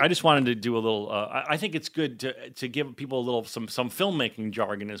 I just wanted to do a little. I think it's good to give people a little some filmmaking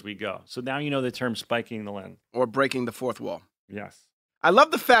jargon as we go. So now you know the term spiking the lens or breaking the fourth wall. Yes, I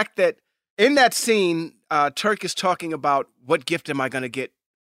love the fact that in that scene, Turk is talking about what gift am I going to get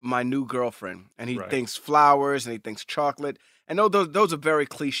my new girlfriend, and he thinks flowers and he thinks chocolate, and those are very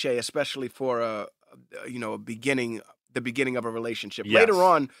cliche, especially for the beginning of a relationship. Yes. Later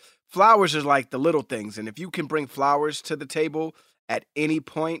on, flowers are like the little things, and if you can bring flowers to the table at any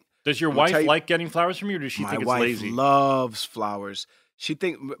point. Does your wife like getting flowers from you, or does she think it's lazy? My wife loves flowers.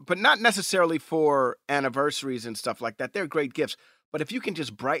 but not necessarily for anniversaries and stuff like that. They're great gifts. But if you can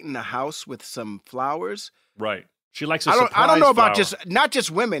just brighten the house with some flowers. Right. She likes a I surprise don't know about flower. not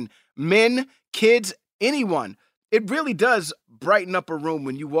just women, men, kids, anyone. It really does brighten up a room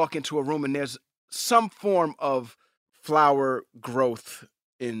when you walk into a room and there's some form of flower growth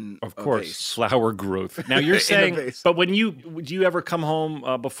in Of a course, vase. flower growth. Now you're In a saying, vase. but do you ever come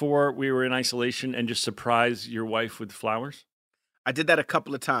home before we were in isolation and just surprise your wife with flowers? I did that a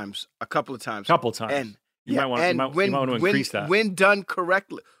couple of times. A couple times. And You might want to increase that. when done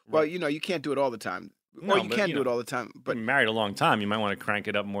correctly. Well, Right. you can't do it all the time. No, Or you but, can you do it know, all the time. But Been married a long time. You might want to crank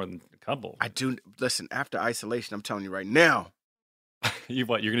it up more than a couple. I do listen, after isolation, I'm telling you right now. You're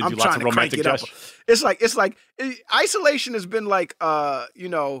going to I'm do lots trying of to crank romantic it up. gestures. It's like isolation has been like I'm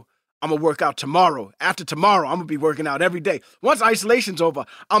gonna work out tomorrow. After tomorrow, I'm gonna be working out every day. Once isolation's over,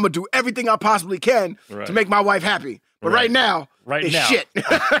 I'm gonna do everything I possibly can Right. to make my wife happy. But right now, it's shit.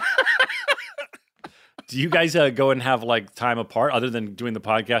 Do you guys go and have like time apart other than doing the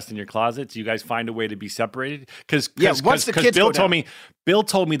podcast in your closet? Do you guys find a way to be separated? Because once the kids Bill go down. Bill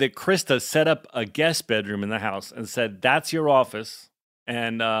told me that Krista set up a guest bedroom in the house and said that's your office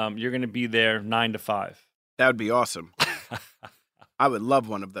and you're going to be there 9 to 5. That would be awesome. I would love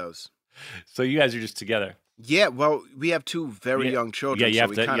one of those. So you guys are just together. Yeah, well, we have two very Yeah. young children, Yeah, you so have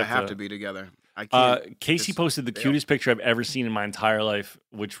we to- kind you of have have to- to be together. I can't. Casey just posted the bail. cutest picture I've ever seen in my entire life,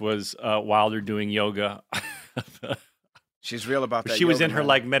 which was Wilder doing yoga. She's real about that. She was yoga, in her man.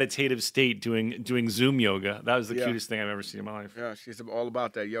 like meditative state doing Zoom yoga. That was the Yeah. cutest thing I've ever seen in my life. Yeah, she's all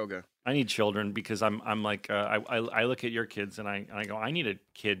about that yoga. I need children because I'm like I look at your kids and I go I need a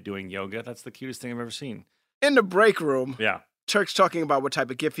kid doing yoga. That's the cutest thing I've ever seen. In the break room, Yeah. Turk's talking about what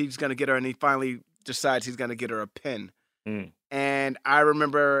type of gift he's going to get her, and he finally decides he's going to get her a pen. Mm. And I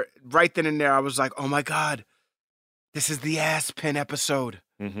remember right then and there, I was like, oh my God, this is the ass pen episode.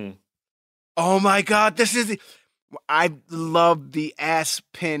 Mm-hmm. Oh my God, this is I love the ass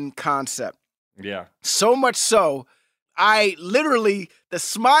pen concept. Yeah. So much so, I literally, the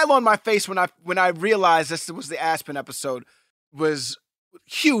smile on my face when I realized this was the Aspen episode was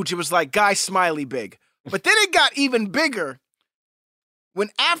huge. It was like Guy Smiley big. But then it got even bigger when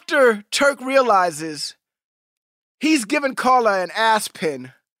after Turk realizes he's given Carla an ass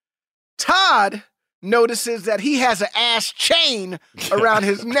pin, Todd notices that he has an ass chain around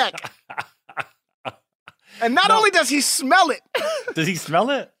his neck. And not only does he smell it, Does he smell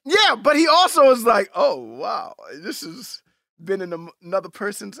it? yeah, but he also is like, oh, wow, this has been in another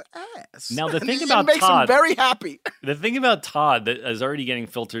person's ass. Now, the thing It about makes Todd- him very happy. The thing about Todd that is already getting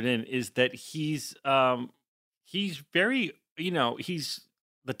filtered in is that he's very, he's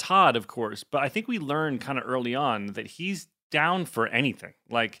the Todd, of course, but I think we learned kind of early on that he's down for anything.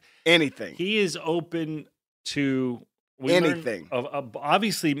 Like Anything. he is open to we learned Anything. of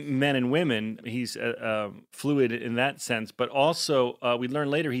obviously men and women. He's fluid in that sense, but also we learned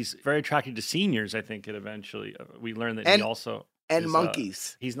later he's very attracted to seniors. I think it eventually we learned that he And- also And is,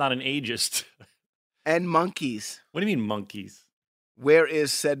 monkeys. he's not an ageist. And monkeys. What do you mean monkeys? Where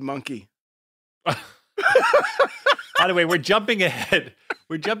is said monkey? By the way, we're jumping ahead.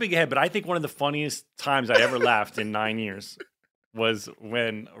 But I think one of the funniest times I ever laughed in 9 years was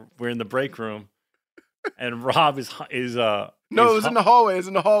when we're in the break room and Rob is No, it was in the hallway. It was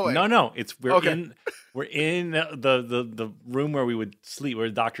in the hallway. No, it's we're Okay. in the room where we would sleep, where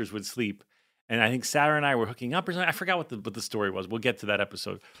doctors would sleep. And I think Sarah and I were hooking up or something. I forgot what the story was. We'll get to that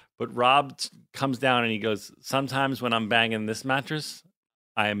episode. But Rob comes down and he goes, sometimes when I'm banging this mattress,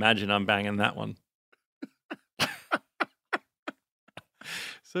 I imagine I'm banging that one.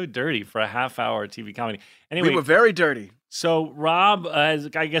 So dirty for a half-hour TV comedy. Anyway, We were very dirty. so Rob is,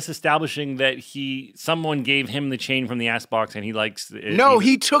 I guess, establishing that someone gave him the chain from the ass box and he likes it. No,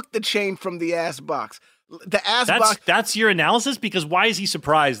 he took the chain from the ass box. The ass box. That's your analysis? Because why is he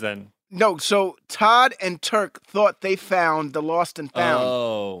surprised then? No, so Todd and Turk thought they found the lost and found.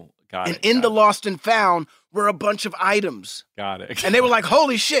 Oh, got And it. in got the it, lost and found were a bunch of items. got it. And they were like,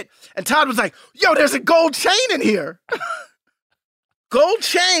 holy shit. And Todd was like, yo, there's a gold chain in here. Gold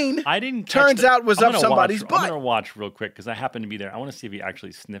chain. I didn't. catch Turns out was I'm up gonna somebody's watch, butt. I'm gonna watch real quick because I happen to be there. I want to see if he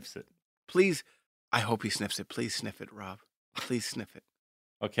actually sniffs it. Please. I hope he sniffs it. Please sniff it, Rob. Please sniff it.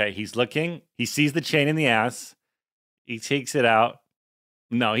 Okay, he's looking. He sees the chain in the ass. He takes it out.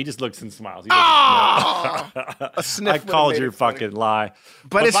 No, he just looks and smiles. He doesn't Ah! sniff. A sniff I would've called made your it funny. fucking lie.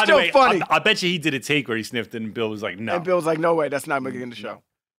 But it's by the still way, funny. I bet you he did a take where he sniffed it and Bill was like, no. And Bill's like, no way, that's not making the show.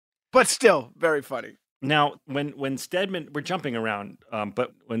 But still, very funny. Now, when Stedman, we're jumping around,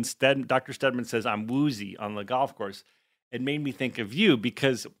 but when Dr. Stedman says I'm woozy on the golf course, it made me think of you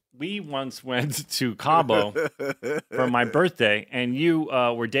because we once went to Cabo for my birthday, and you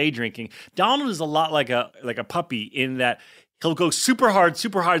were day drinking. Donald is a lot like a puppy in that he'll go super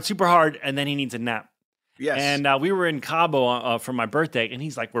hard, and then he needs a nap. Yes. And we were in Cabo for my birthday, and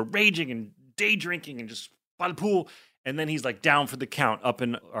he's like, we're raging and day drinking and just by the pool. And then he's like down for the count up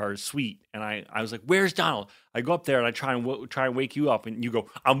in our suite. And I was like, where's Donald? I go up there and I try and wake you up, and you go,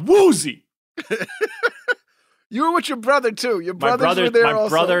 I'm woozy. You were with your brother too. Your brothers were there also. My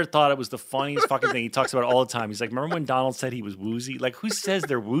brother thought it was the funniest fucking thing. He talks about it all the time. He's like, remember when Donald said he was woozy? Like, who says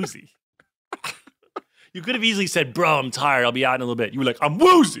they're woozy? You could have easily said, bro, I'm tired. I'll be out in a little bit. You were like, I'm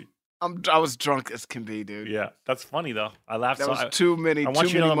woozy. I was drunk as can be, dude. Yeah, that's funny though. I laughed. That was too many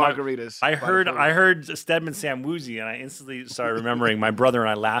margaritas. I heard Stedman say I'm woozy, and I instantly started remembering my brother and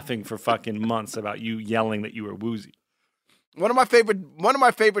I laughing for fucking months about you yelling that you were woozy. One of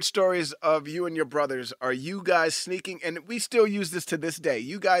my favorite stories of you and your brothers are you guys sneaking, and we still use this to this day.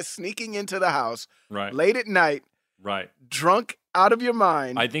 You guys sneaking into the house late at night, drunk out of your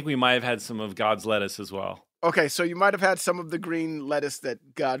mind. I think we might have had some of God's lettuce as well. Okay, so you might have had some of the green lettuce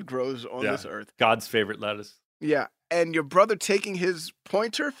that God grows on this earth. God's favorite lettuce. Yeah, and your brother taking his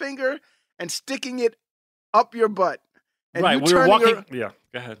pointer finger and sticking it up your butt. And we were walking. Yeah,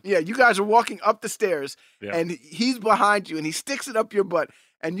 go ahead. Yeah, you guys are walking up the stairs, and he's behind you, and he sticks it up your butt,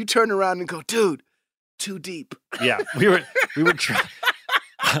 and you turn around and go, dude, too deep. Yeah, we were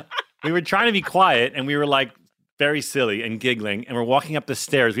trying to be quiet, and we were like, very silly and giggling, and we're walking up the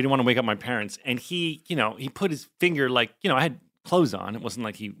stairs. We didn't want to wake up my parents, and he put his finger like, I had clothes on. It wasn't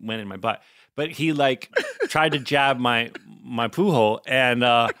like he went in my butt, but he like tried to jab my poo hole, and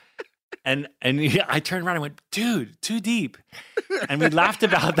I turned around and went, dude, too deep, and we laughed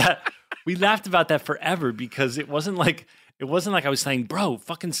about that. We laughed about that forever because it wasn't like I was saying, bro,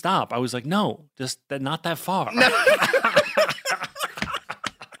 fucking stop. I was like, no, just not that far. No.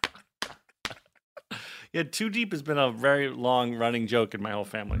 Yeah, too deep has been a very long running joke in my whole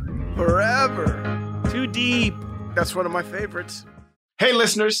family. Forever. Too deep. That's one of my favorites. Hey,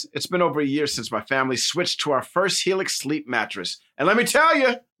 listeners, it's been over a year since my family switched to our first Helix sleep mattress. And let me tell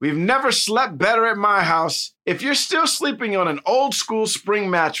you, we've never slept better at my house. If you're still sleeping on an old school spring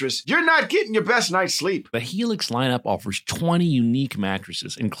mattress, you're not getting your best night's sleep. The Helix lineup offers 20 unique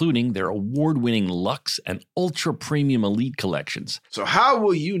mattresses, including their award-winning Luxe and Ultra Premium Elite collections. So how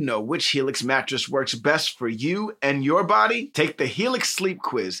will you know which Helix mattress works best for you and your body? Take the Helix Sleep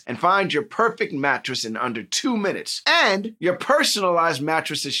Quiz and find your perfect mattress in under 2 minutes. And your personalized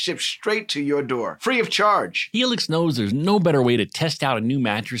mattress is shipped straight to your door, free of charge. Helix knows there's no better way to test out a new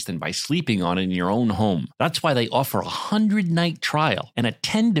mattress than by sleeping on it in your own home. That's why they offer a 100-night trial and a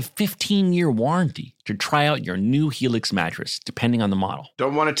 10 to 15-year warranty to try out your new Helix mattress, depending on the model.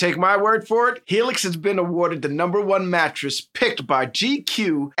 Don't want to take my word for it? Helix has been awarded the #1 mattress picked by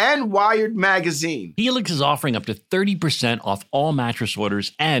GQ and Wired Magazine. Helix is offering up to 30% off all mattress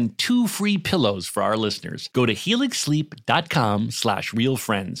orders and 2 free pillows for our listeners. Go to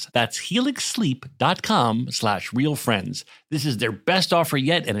helixsleep.com/realfriends. That's helixsleep.com/realfriends. This is their best offer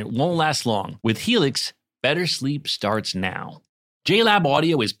yet, and it won't last long. With Helix, better sleep starts now. JLab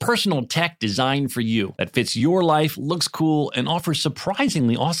Audio is personal tech designed for you that fits your life, looks cool, and offers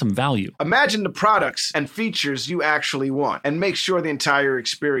surprisingly awesome value. Imagine the products and features you actually want, and make sure the entire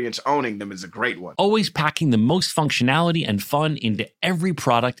experience owning them is a great one. Always packing the most functionality and fun into every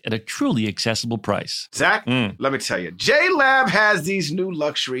product at a truly accessible price. Zach, let me tell you, JLab has these new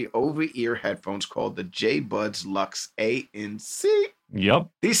luxury over-ear headphones called the J-Buds Luxe ANC. Yep.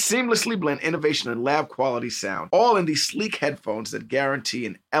 These seamlessly blend innovation and lab quality sound, all in these sleek headphones that guarantee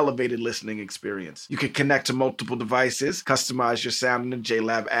an elevated listening experience. You can connect to multiple devices, customize your sound in the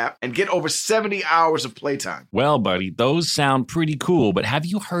JLab app, and get over 70 hours of playtime. Well, buddy, those sound pretty cool, but have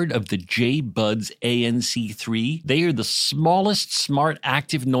you heard of the J-Buds ANC3? They are the smallest smart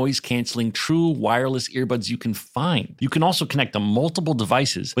active noise canceling true wireless earbuds you can find. You can also connect to multiple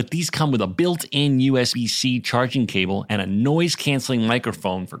devices, but these come with a built-in USB-C charging cable and a noise canceling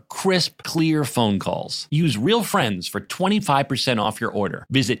microphone for crisp, clear phone calls. Use Real Friends for 25% off your order.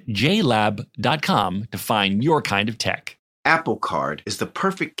 Visit jlab.com to find your kind of tech. Apple Card is the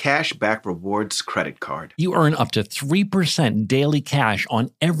perfect cash back rewards credit card. You earn up to 3% daily cash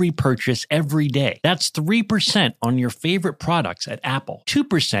on every purchase every day. That's 3% on your favorite products at Apple,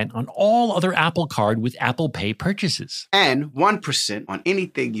 2% on all other Apple Card with Apple Pay purchases, and 1% on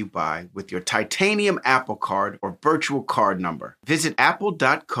anything you buy with your titanium Apple Card or virtual card number. Visit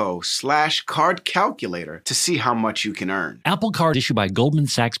apple.co/card calculator to see how much you can earn. Apple Card issued by Goldman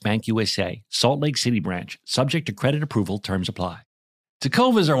Sachs Bank USA, Salt Lake City branch, subject to credit approval. Terms apply.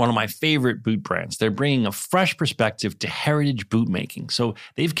 Tecovas are one of my favorite boot brands. They're bringing a fresh perspective to heritage boot making. So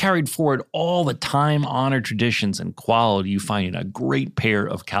they've carried forward all the time-honored traditions and quality you find in a great pair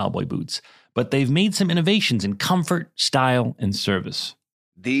of cowboy boots. But they've made some innovations in comfort, style, and service.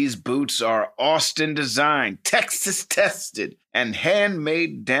 These boots are Austin designed, Texas tested, and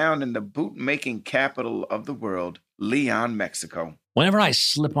handmade down in the boot-making capital of the world, Leon, Mexico. Whenever I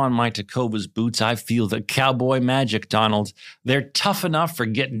slip on my Tecovas boots, I feel the cowboy magic, Donald. They're tough enough for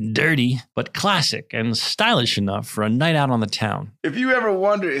getting dirty, but classic and stylish enough for a night out on the town. If you ever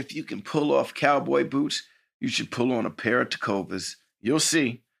wonder if you can pull off cowboy boots, you should pull on a pair of Tecovas. You'll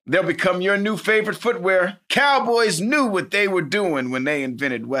see. They'll become your new favorite footwear. Cowboys knew what they were doing when they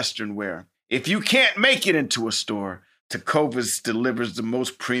invented Western wear. If you can't make it into a store, Tecovas delivers the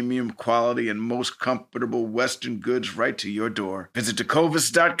most premium quality and most comfortable Western goods right to your door. Visit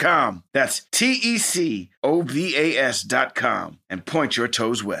Tecovas.com. That's TECOVAS.com and point your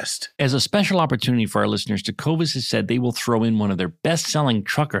toes west. As a special opportunity for our listeners, Tecovas has said they will throw in one of their best-selling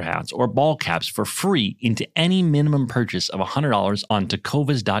trucker hats or ball caps for free into any minimum purchase of $100 on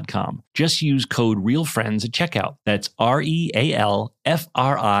Tecovas.com. Just use code REALFRIENDS at checkout. That's REALFRIENDS.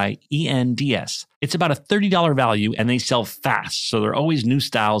 It's about a $30 value, and they sell fast, so there are always new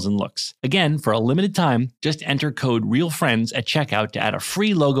styles and looks. Again, for a limited time, just enter code REALFRIENDS at checkout to add a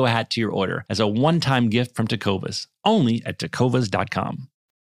free logo hat to your order as a one-time gift from Tecovas, only at Tecovas.com.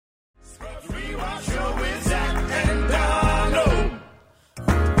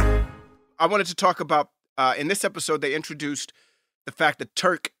 I wanted to talk about, in this episode, they introduced the fact that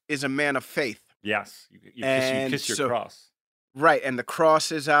Turk is a man of faith. Yes. You kiss your so- cross. Right, and the cross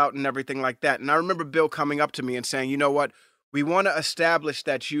is out and everything like that. And I remember Bill coming up to me and saying, you know what, we want to establish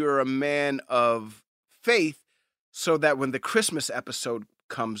that you're a man of faith so that when the Christmas episode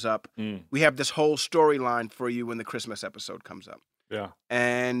comes up, we have this whole storyline for you when the Christmas episode comes up. Yeah.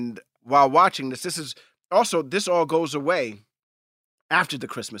 And while watching this all goes away after the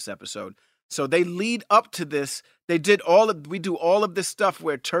Christmas episode. So they lead up to this. We do all of this stuff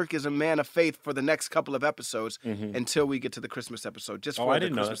where Turk is a man of faith for the next couple of episodes until we get to the Christmas episode. Just for I the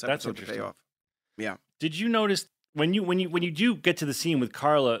didn't know Christmas that. That's episode to pay interesting. off. Yeah. Did you notice when you do get to the scene with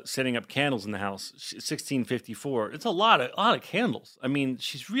Carla setting up candles in the house, 1654? It's a lot of candles. I mean,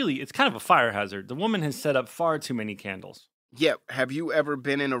 it's kind of a fire hazard. The woman has set up far too many candles. Yeah. Have you ever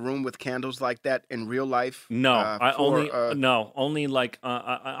been in a room with candles like that in real life? No, Only like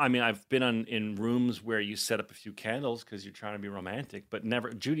I mean, I've been in rooms where you set up a few candles because you're trying to be romantic, but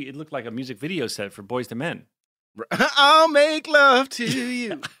never, Judy. It looked like a music video set for Boys to Men. I'll make love to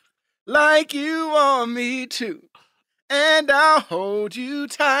you like you want me to, and I'll hold you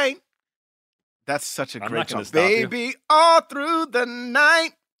tight. That's such a I'm great not song. gonna stop you. Baby, all through the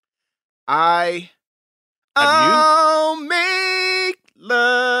night, I'll make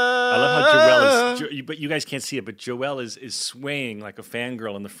love. I love how Joelle is, but you guys can't see it, but Joelle is swaying like a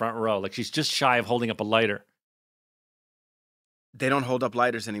fangirl in the front row, like she's just shy of holding up a lighter. They don't hold up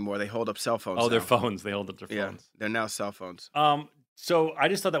lighters anymore. They hold up cell phones. Oh, their now. phones. They hold up their Yeah, phones. they're now cell phones. So I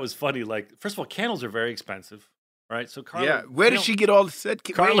just thought that was funny. Like, first of all, candles are very expensive, right? So Carla, Where did she get all the said?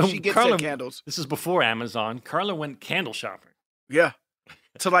 Where did she get said candles? This is before Amazon. Carla went candle shopping. Yeah.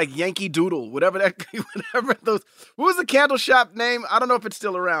 To like Yankee Doodle, whatever those. What was the candle shop name? I don't know if it's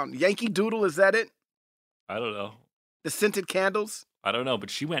still around. Yankee Doodle, is that it? I don't know. The scented candles? I don't know, but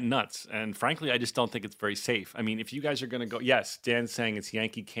she went nuts. And frankly, I just don't think it's very safe. I mean, if you guys are going to go, yes, Dan's saying it's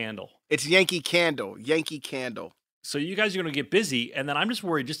Yankee Candle. It's Yankee Candle. Yankee Candle. So you guys are going to get busy, and then I'm just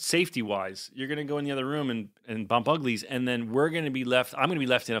worried, just safety-wise, you're going to go in the other room and bump uglies, and then I'm going to be left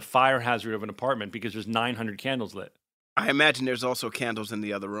in a fire hazard of an apartment because there's 900 candles lit. I imagine there's also candles in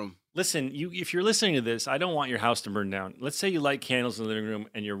the other room. Listen, if you're listening to this, I don't want your house to burn down. Let's say you light candles in the living room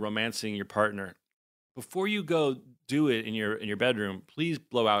and you're romancing your partner. Before you go do it in your bedroom, please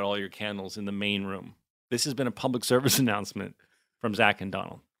blow out all your candles in the main room. This has been a public service announcement from Zach and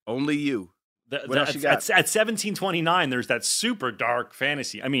Donald. Only you. What else you At got? 1729, there's that super dark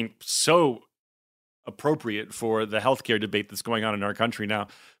fantasy. I mean, so appropriate for the healthcare debate that's going on in our country now.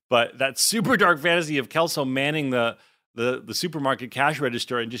 But that super dark fantasy of Kelso manning the supermarket cash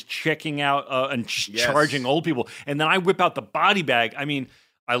register and just checking out and charging old people. And then I whip out the body bag. I mean,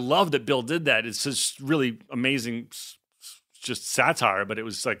 I love that Bill did that. It's just really amazing, just satire, but it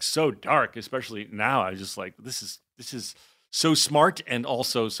was like so dark, especially now. I was just like, this is so smart and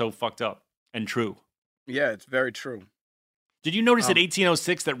also so fucked up and true. Yeah, it's very true. Did you notice at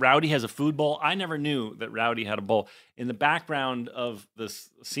 1806 that Rowdy has a food bowl? I never knew that Rowdy had a bowl. In the background of this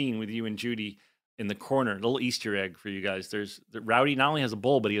scene with you and Judy, in the corner, a little Easter egg for you guys. Rowdy not only has a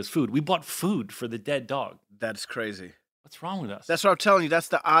bowl, but he has food. We bought food for the dead dog. That's crazy. What's wrong with us? That's what I'm telling you. That's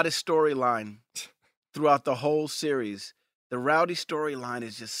the oddest storyline throughout the whole series. The Rowdy storyline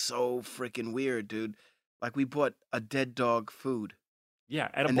is just so freaking weird, dude. Like we bought a dead dog food. Yeah,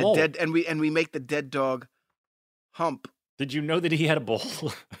 at a and bowl. We make the dead dog hump. Did you know that he had a bowl?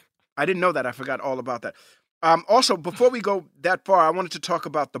 I didn't know that. I forgot all about that. Also, before we go that far, I wanted to talk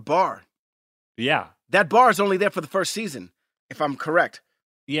about the bar. Yeah. That bar is only there for the first season, if I'm correct.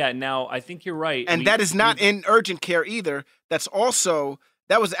 Yeah, now I think you're right. And that is not in urgent care either. That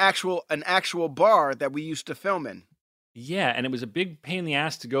was an actual bar that we used to film in. Yeah, and it was a big pain in the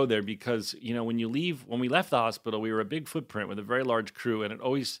ass to go there because, when we left the hospital, we were a big footprint with a very large crew, and it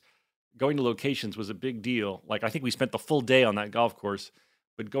always, going to locations was a big deal. Like, I think we spent the full day on that golf course,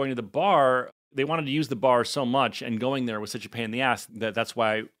 but going to the bar, they wanted to use the bar so much, and going there was such a pain in the ass that's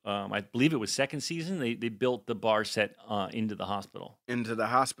why I believe it was second season, they built the bar set into the hospital. Into the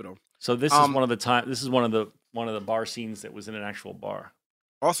hospital. So this is one of the bar scenes that was in an actual bar.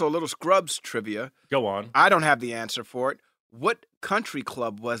 Also, a little Scrubs trivia. Go on. I don't have the answer for it. What country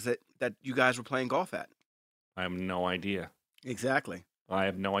club was it that you guys were playing golf at? I have no idea. Exactly. I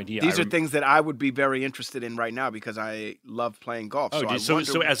have no idea. These are things that I would be very interested in right now because I love playing golf. Oh,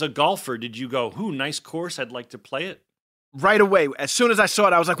 so as a golfer, did you go, nice course, I'd like to play it? Right away. As soon as I saw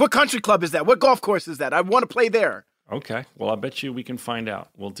it, I was like, what country club is that? What golf course is that? I want to play there. Okay. Well, I bet you we can find out.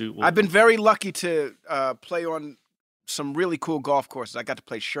 I've been very lucky to play on some really cool golf courses. I got to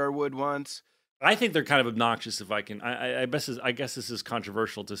play Sherwood once. I think they're kind of obnoxious if I can. I guess this is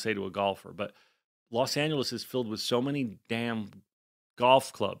controversial to say to a golfer, but Los Angeles is filled with so many damn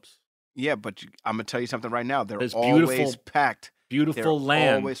golf clubs. Yeah, but I'm going to tell you something right now. They're always beautiful, packed. Beautiful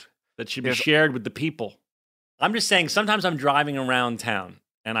land that should be shared with the people. I'm just saying, sometimes I'm driving around town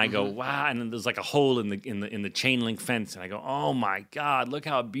and I go, wow, and then there's like a hole in the chain link fence, and I go, oh my God, look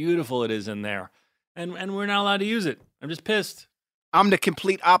how beautiful it is in there. And we're not allowed to use it. I'm just pissed. I'm the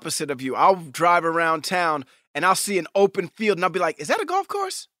complete opposite of you. I'll drive around town and I'll see an open field and I'll be like, is that a golf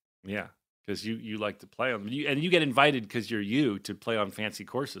course? Yeah, because you like to play on them. And you get invited because you're to play on fancy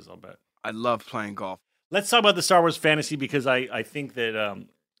courses, I'll bet. I love playing golf. Let's talk about the Star Wars fantasy because I think that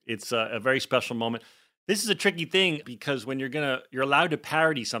it's a very special moment. This is a tricky thing because when you're allowed to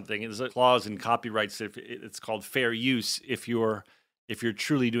parody something, there's a clause in copyrights. It's called fair use if you're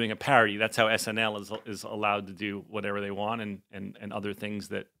truly doing a parody. That's how SNL is allowed to do whatever they want and other things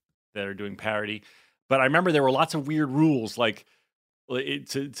that are doing parody. But I remember there were lots of weird rules, like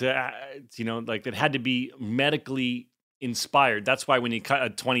it had to be medically inspired. That's why when you cut a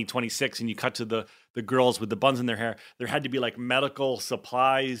 2026 and you cut to the girls with the buns in their hair, there had to be like medical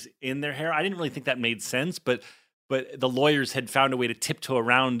supplies in their hair. I didn't really think that made sense, but the lawyers had found a way to tiptoe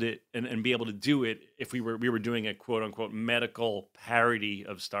around it and be able to do it if we were doing a quote unquote medical parody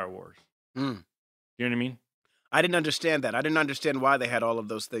of Star Wars. You know what I mean? I didn't understand that. I didn't understand why they had all of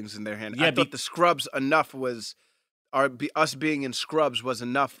those things in their hand. Yeah, I thought the Scrubs us being in Scrubs was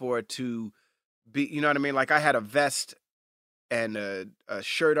enough for it to be, you know what I mean? Like I had a vest and a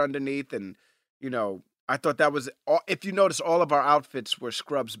shirt underneath, and I thought that was. If you notice, all of our outfits were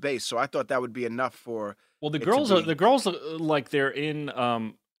Scrubs based, so I thought that would be enough for. Well, the girls look like they're in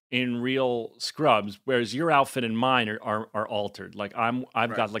real Scrubs, whereas your outfit and mine are altered. Like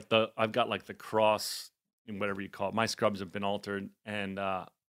I've got like the cross and whatever you call it. My Scrubs have been altered, and I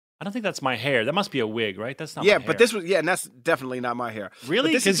don't think that's my hair. That must be a wig, right? That's not. Yeah, my hair. but this was and that's definitely not my hair.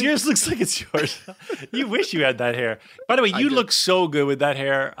 Really? Because yours looks like it's yours. You wish you had that hair. By the way, you look so good with that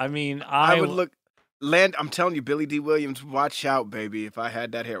hair. I mean, I would look. I'm telling you, Billy D. Williams, watch out, baby, if I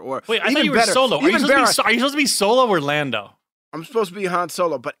had that hair. Or wait, I thought you were Solo. Are you supposed to be Solo or Lando? I'm supposed to be Han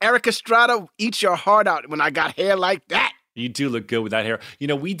Solo, but Eric Estrada, eat your heart out when I got hair like that. You do look good with that hair.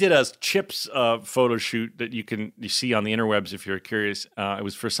 We did a Chips photo shoot that you see on the interwebs if you're curious. It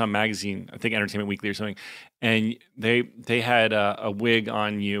was for some magazine, I think Entertainment Weekly or something, and they had a wig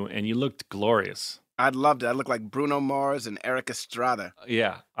on you, and you looked glorious. I'd loved it. I looked like Bruno Mars and Eric Estrada.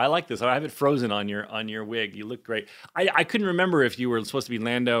 Yeah, I like this. I have it frozen on your wig. You look great. I couldn't remember if you were supposed to be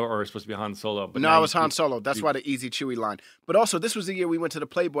Lando or supposed to be Han Solo. But no, I was Han Solo. That's why the Easy Chewy line. But also, this was the year we went to the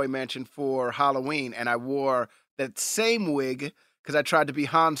Playboy Mansion for Halloween, and I wore that same wig because I tried to be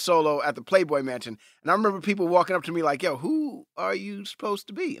Han Solo at the Playboy Mansion. And I remember people walking up to me like, yo, who are you supposed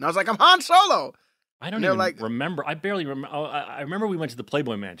to be? And I was like, I'm Han Solo. I don't even remember. I barely remember. I remember we went to the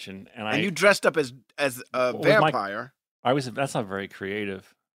Playboy Mansion, and you dressed up as a vampire. That's not very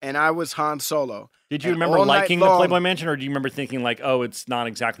creative. And I was Han Solo. Did you remember liking the Playboy Mansion, or do you remember thinking like, oh, it's not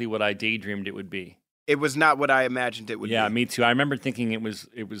exactly what I daydreamed it would be? It was not what I imagined it would be. Yeah, me too. I remember thinking it was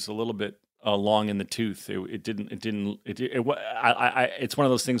a little bit long in the tooth. It's one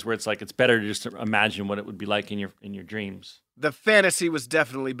of those things where it's like it's better to just imagine what it would be like in your dreams. The fantasy was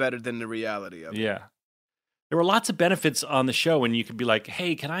definitely better than the reality of it. Yeah. There were lots of benefits on the show, and you could be like,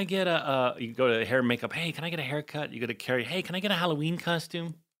 hey, can I get you go to hair and makeup, hey, can I get a haircut? You go to Carrie, hey, can I get a Halloween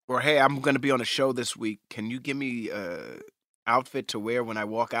costume? Or, hey, I'm going to be on a show this week. Can you give me an outfit to wear when I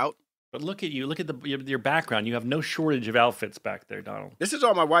walk out? But look at you. Look at your background. You have no shortage of outfits back there, Donald. This is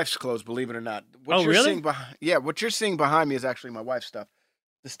all my wife's clothes, believe it or not. What you're really? What you're seeing behind me is actually my wife's stuff.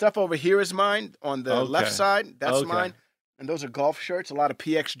 The stuff over here is mine. On the left side, that's mine. And those are golf shirts, a lot of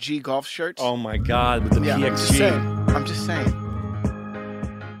PXG golf shirts. Oh, my God, with the PXG. I'm just saying.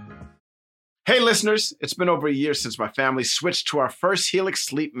 Hey, listeners, it's been over a year since my family switched to our first Helix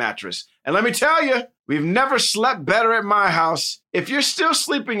sleep mattress. And let me tell you, we've never slept better at my house. If you're still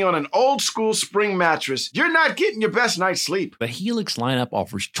sleeping on an old school spring mattress, you're not getting your best night's sleep. The Helix lineup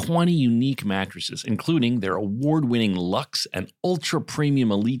offers 20 unique mattresses, including their award-winning Luxe and Ultra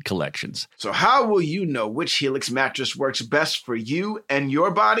Premium Elite collections. So how will you know which Helix mattress works best for you and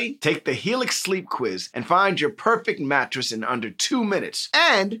your body? Take the Helix Sleep Quiz and find your perfect mattress in under 2 minutes.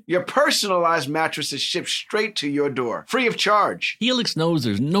 And your personalized mattress is shipped straight to your door, free of charge. Helix knows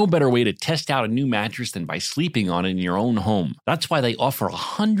there's no better way to test out a new mattress than by sleeping on it in your own home. That's why they offer a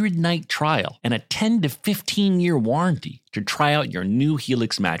 100-night trial and a 10 to 15-year warranty to try out your new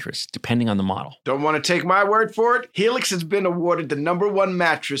Helix mattress, depending on the model. Don't want to take my word for it? Helix has been awarded the #1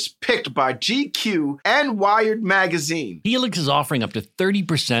 mattress picked by GQ and Wired Magazine. Helix is offering up to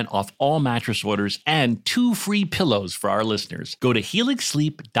 30% off all mattress orders and 2 free pillows for our listeners. Go to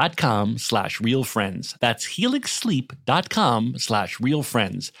helixsleep.com/realfriends. That's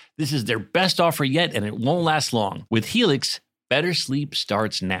helixsleep.com/realfriends. This is their best offer yet, and it won't last long. With Helix, better sleep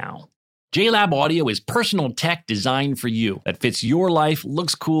starts now. JLab Audio is personal tech designed for you that fits your life,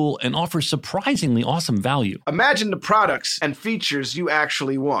 looks cool, and offers surprisingly awesome value. Imagine the products and features you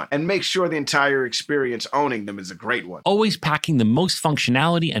actually want, and make sure the entire experience owning them is a great one. Always packing the most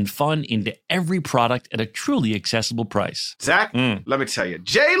functionality and fun into every product at a truly accessible price. Zach, let me tell you,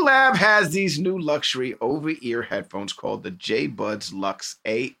 JLab has these new luxury over-ear headphones called the J-Buds Luxe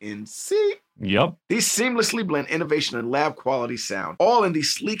ANC. Yep. These seamlessly blend innovation and lab quality sound, all in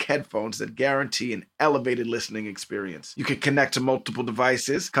these sleek headphones that guarantee an elevated listening experience. You can connect to multiple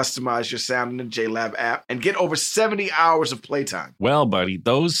devices, customize your sound in the JLab app, and get over 70 hours of playtime. Well, buddy,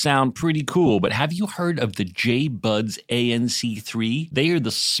 those sound pretty cool, but have you heard of the J-Buds ANC3? They are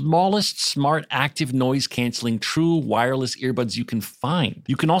the smallest, smart, active noise-canceling, true wireless earbuds you can find.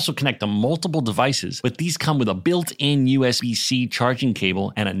 You can also connect to multiple devices, but these come with a built-in USB-C charging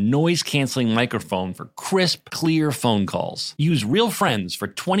cable and a noise-canceling microphone for crisp, clear phone calls. Use Real Friends for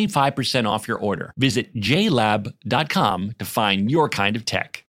 25% off your order. Visit jlab.com to find your kind of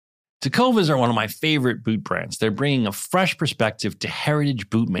tech. Tecovas are one of my favorite boot brands. They're bringing a fresh perspective to heritage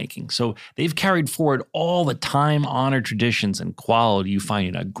boot making. So they've carried forward all the time-honored traditions and quality you find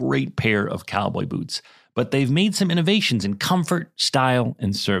in a great pair of cowboy boots. But they've made some innovations in comfort, style,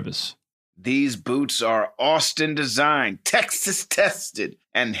 and service. These boots are Austin designed, Texas tested,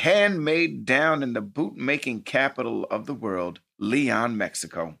 and handmade down in the boot-making capital of the world, Leon,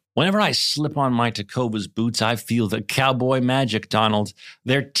 Mexico. Whenever I slip on my Tecovas boots, I feel the cowboy magic, Donald.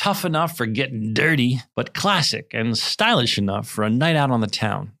 They're tough enough for getting dirty, but classic and stylish enough for a night out on the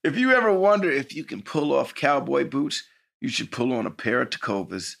town. If you ever wonder if you can pull off cowboy boots, you should pull on a pair of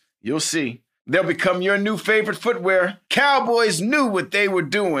Tecovas. You'll see. They'll become your new favorite footwear. Cowboys knew what they were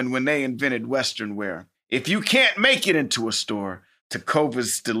doing when they invented Western wear. If you can't make it into a store,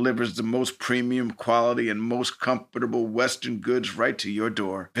 Tecovas delivers the most premium quality and most comfortable Western goods right to your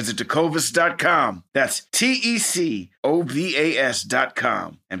door. Visit Tecovas.com. That's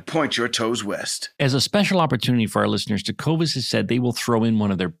TECOVAS.com and point your toes west. As a special opportunity for our listeners, Tecovas has said they will throw in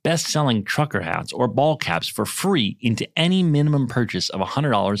one of their best-selling trucker hats or ball caps for free into any minimum purchase of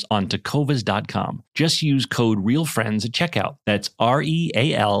 $100 on Tecovas.com. Just use code REALFRIENDS at checkout. That's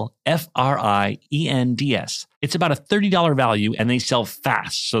REALFRIENDS. It's about a $30 value, and they sell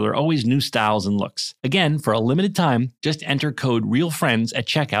fast, so there are always new styles and looks. Again, for a limited time, just enter code REALFRIENDS at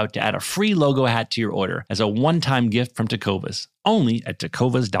checkout to add a free logo hat to your order as a one-time gift from Tecovas, only at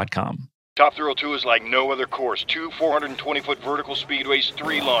Tecovas.com. Top Thrill 2 is like no other course. 2 420-foot vertical speedways,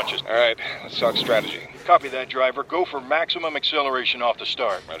 3 launches. All right, let's talk strategy. Copy that, driver. Go for maximum acceleration off the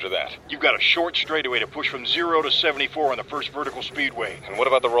start. Roger that. You've got a short straightaway to push from 0 to 74 on the first vertical speedway. And what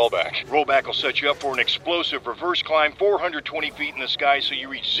about the rollback? Rollback will set you up for an explosive reverse climb 420 feet in the sky so you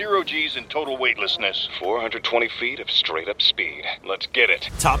reach 0 Gs in total weightlessness. 420 feet of straight-up speed. Let's get it.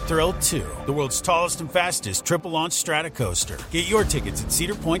 Top Thrill 2, the world's tallest and fastest triple-launch strata coaster. Get your tickets at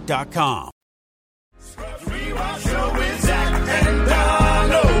cedarpoint.com.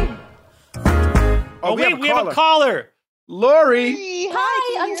 Oh, wait, we have a caller. Lori,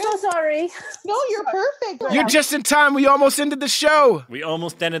 Hi, I'm so sorry. No, you're perfect. you're just in time. We almost ended the show. We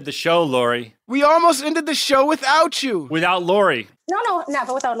almost ended the show, Lori. We almost ended the show without you. Without Lori. No,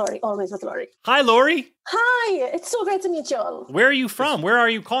 never without Lori. Always with Lori. Hi, Lori. Hi, it's so great to meet you all. Where are you from? Where are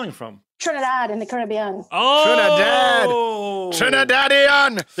you calling from? Trinidad in the Caribbean. Oh,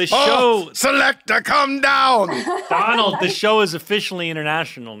 Trinidadian. The show. Selector, come down. Donald, the show is officially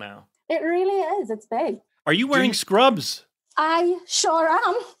international now. It really is. It's big. Are you wearing scrubs? I sure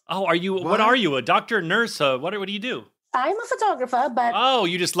am. Oh, are you? What are you? A doctor, nurse? What do you do? I'm a photographer, but Oh,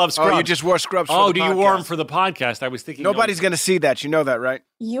 you just love scrubs. Oh, you just wore scrubs for Oh, the do podcast. you wear them for the podcast? I was thinking Nobody's going to see that. You know that, right?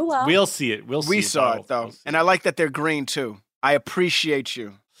 you are. We'll see it. We'll see We it, saw Donald. it, though. We'll see And it. I like that they're green, too. I appreciate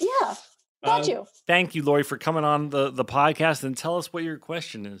you. Yeah. Got you. Thank you, Lori, for coming on the podcast and tell us what your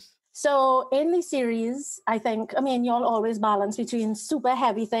question is. So in the series, y'all always balance between super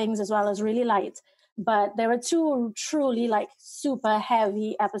heavy things as well as really light. But there were two truly super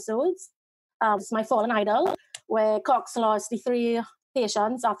heavy episodes. It's My Fallen Idol, where Cox lost the 3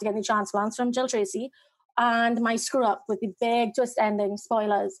 patients after getting transplants from Jill Tracy, and My Screw Up with the big twist ending,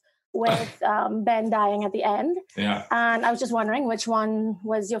 spoilers, with Ben dying at the end. Yeah. And I was just wondering which one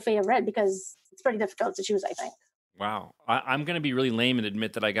was your favorite, because it's pretty difficult to choose, I think. Wow. I'm going to be really lame and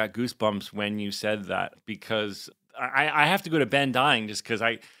admit that I got goosebumps when you said that, because I have to go to Ben dying just because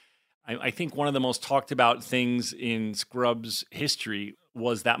I think one of the most talked about things in Scrubs history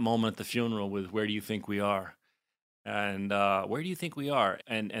was that moment at the funeral with "Where do you think we are?" and "Where do you think we are?"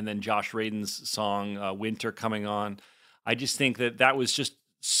 and then Josh Radin's song "Winter" coming on. I just think that was just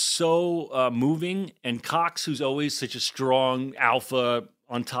so moving, and Cox, who's always such a strong alpha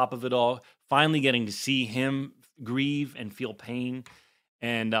on top of it all, finally getting to see him grieve and feel pain,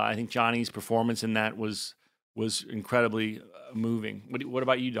 and I think Johnny's performance in that was incredibly moving. What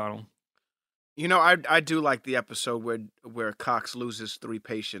about you, Donald? You know, I do like the episode where Cox loses 3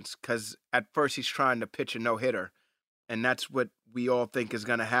 patients, because at first he's trying to pitch a no-hitter, and that's what we all think is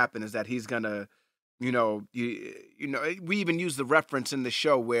going to happen, is that he's going to, we even use the reference in the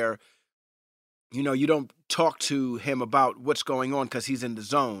show where, you don't talk to him about what's going on because he's in the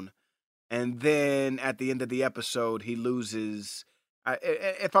zone. And then at the end of the episode, he loses.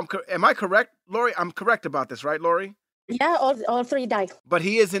 Am I correct, Lori? I'm correct about this, right, Lori? Yeah, all 3 die. But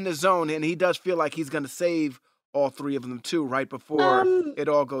he is in the zone, and he does feel like he's going to save all 3 of them too, right before it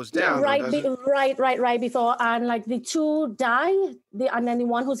all goes down. Right before, and the 2 die, and then the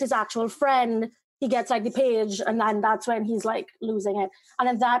one who's his actual friend, he gets the page, and then that's when he's losing it. And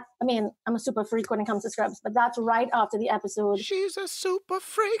then that, I'm a super freak when it comes to Scrubs, but that's right after the episode. She's a super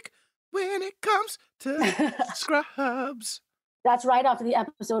freak when it comes to Scrubs. That's right after the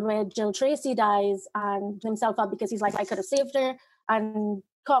episode where Jill Tracy dies and himself up because he's I could have saved her. And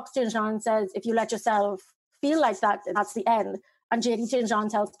Cox turns around and says, if you let yourself feel like that, that's the end. And JD turns around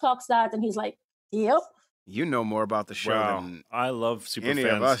and tells Cox that, and he's like, yep. You know more about the show than I love super any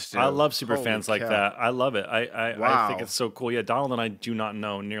fans. of us do. I love super Holy fans like cow. that. I love it. I Wow. think it's so cool. Yeah, Donald and I do not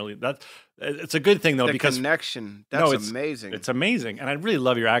know nearly that. It's a good thing though, the because connection. No, That's it's amazing. It's amazing, and I really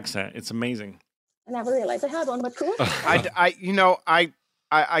love your accent. It's amazing. I never realized I had one, but cool. I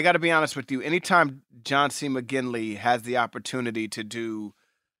got to be honest with you. Anytime John C. McGinley has the opportunity to do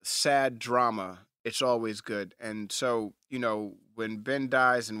sad drama, it's always good. And so, when Ben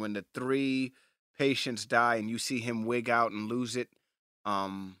dies and when the 3 patients die and you see him wig out and lose it,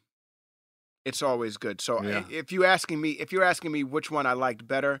 it's always good. So Yeah. if you're asking me which one I liked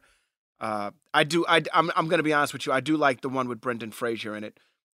better, I'm going to be honest with you. I do like the one with Brendan Fraser in it.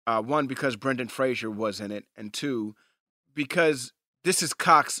 1, because Brendan Fraser was in it, and 2, because this is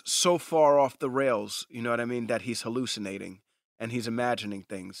Cox so far off the rails, you know what I mean, that he's hallucinating and he's imagining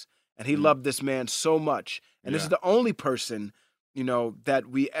things. And he loved this man so much. And this is the only person, that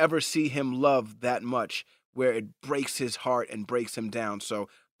we ever see him love that much, where it breaks his heart and breaks him down. So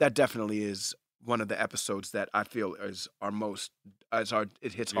that definitely is one of the episodes that I feel it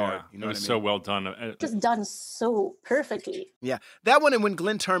hits hard. You know it what I was mean? so well done. Just done so perfectly. Yeah. That one, and when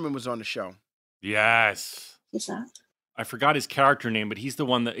Glenn Turman was on the show. Yes. What's that? I forgot his character name, but he's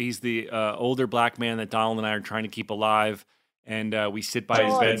the older black man that Donald and I are trying to keep alive, and we sit by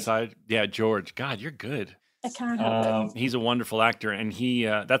his George. bedside. Yeah, George. God, you're good. I can't help it. He's a wonderful actor, and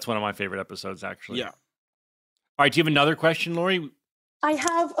that's one of my favorite episodes, actually. Yeah. All right, do you have another question, Lori? I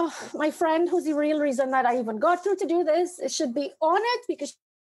have my friend who's the real reason that I even got through to do this. It should be on it because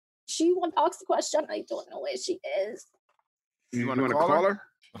she wants to ask the question. I don't know where she is. You want to call her?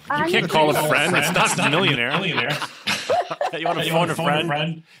 You can't call a friend. It's not Millionaire. You want to phone a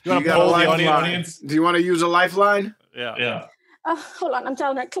friend? You want to got a poll the lifeline? audience? Do you want to use a lifeline? Yeah. Hold on, I'm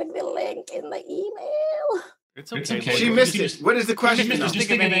telling her, click the link in the email. It's okay. okay. She missed it. What is the question? Just think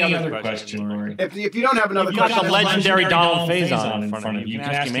of any other question, Lori. If you don't have another You've got question, the legendary Donald Faison in front of you. You can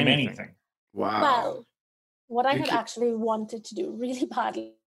ask him anything. wow. Well, what I You had keep- actually wanted to do really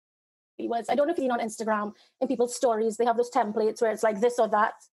badly was, I don't know if you've seen on Instagram, in people's stories, they have those templates where it's like this or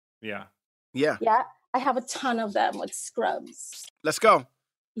that. Yeah. Yeah, Yeah, I have a ton of them with Scrubs. let's go.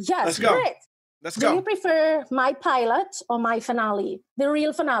 Yes, Let's go. great. Let's Do you go. prefer my pilot or my finale? The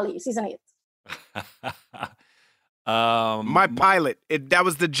real finale, season 8. My pilot. That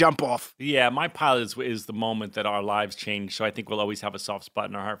was the jump off. Yeah, my pilot is the moment that our lives change. So I think we'll always have a soft spot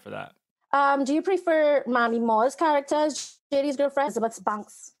in our heart for that. Do you prefer Mandy Moore's character as JD's girlfriend, Elizabeth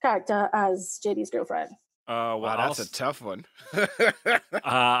Banks' character as JD's girlfriend? Well, Wow, that's a tough one.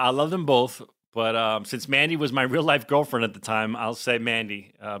 I love them both, but since Mandy was my real life girlfriend at the time, I'll say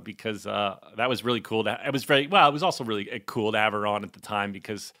Mandy because that was really cool. It was also really cool to have her on at the time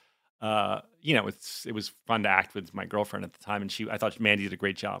because it was fun to act with my girlfriend at the time, and I thought Mandy did a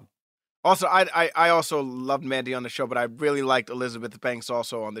great job. Also, I also loved Mandy on the show, but I really liked Elizabeth Banks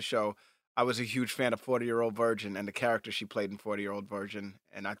also on the show. I was a huge fan of 40-Year-Old Virgin and the character she played in 40-Year-Old Virgin,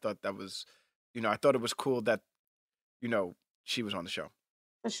 and I thought that was, I thought it was cool that, she was on the show.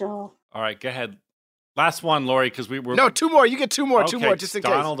 For sure. All right, go ahead. Last one, Lori, because we're No, two more. You get two more. Okay, Two more, just in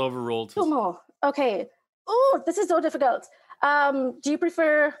Donald case. overruled. Two more. Okay. Oh, this is so difficult. Do you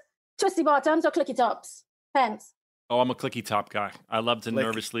prefer twisty bottoms or clicky tops? Pants. Oh, I'm a clicky top guy. I love to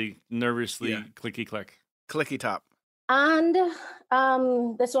Click. nervously Yeah. clicky click. Clicky top. And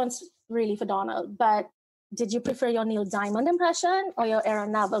this one's really for Donald, but did you prefer your Neil Diamond impression or your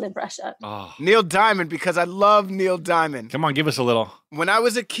Aaron Neville impression? Oh, Neil Diamond, because I love Neil Diamond. come on, give us a little. When I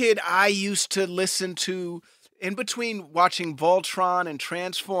was a kid, I used to listen to, in between watching Voltron and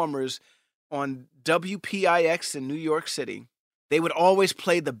Transformers on WPIX in New York City, they would always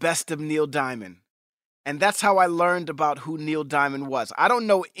play the best of Neil Diamond. And that's how I learned about who Neil Diamond was. I don't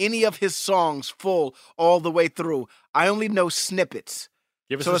know any of his songs full all the way through. I only know snippets.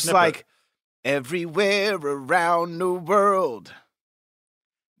 Give us So a it's snippet. like, everywhere around the world,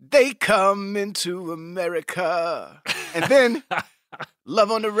 they come into America. And then,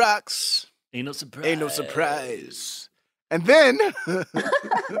 Love on the Rocks, Ain't no surprise. ain't no surprise. And then,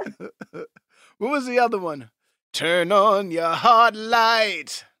 what was the other one? Turn on your heart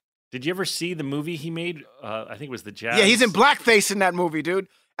light. Did you ever see the movie he made? I think it was the Jazz. Yeah, he's in blackface in that movie, dude.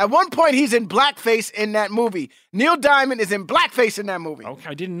 At one point, he's in blackface in that movie. Neil Diamond is in blackface in that movie. Okay,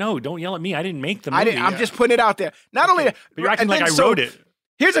 I didn't know. Don't yell at me. I didn't make the movie. I'm just putting it out there. Not only that, But you're acting and like then I wrote it.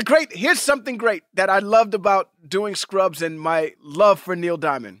 Here's something great that I loved about doing Scrubs and my love for Neil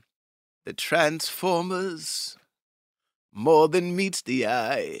Diamond. The Transformers, more than meets the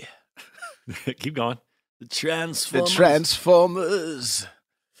eye. Keep going. The The Transformers. Transformers,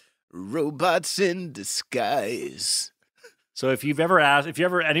 robots in disguise. So if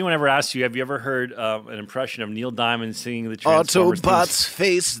anyone ever asked you, have you ever heard an impression of Neil Diamond singing the Transformers? Autobots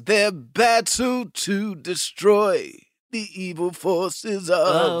face their battle to destroy the evil forces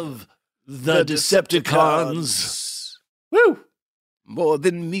of the Decepticons. Woo! More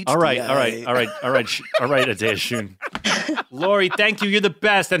than meets All right, the all eye. right, Adea Shun. Lori, thank you. You're the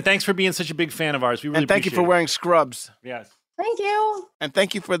best, and thanks for being such a big fan of ours. We really And thank you appreciate for wearing scrubs. it. Yes, Thank you. And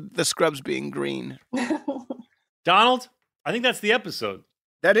thank you for the scrubs being green. Donald. I think that's the episode.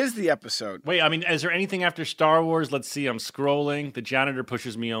 That is the episode. Wait, I mean, is there anything after Star Wars? Let's see. I'm scrolling. The janitor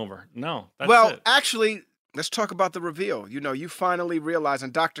pushes me over. No, that's Well, it. actually, let's talk about the reveal. You finally realize,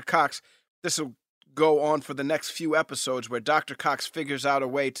 and Dr. Cox, this will go on for the next few episodes where Dr. Cox figures out a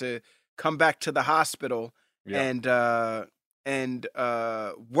way to come back to the hospital Yeah. and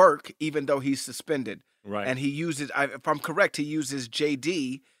work even though he's suspended. Right. And he uses, if I'm correct, he uses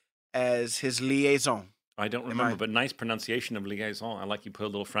JD as his liaison. I don't Am remember, I- but nice pronunciation of liaison. I like you put a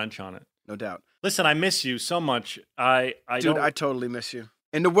little French on it. No doubt. Listen, I miss you so much. I Dude, don't. I totally miss you.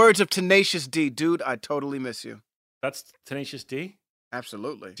 In the words of Tenacious D, dude, I totally miss you. That's Tenacious D.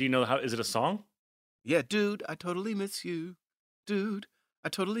 Absolutely. Do you know how? Is it a song? Yeah, dude, I totally miss you. Dude, I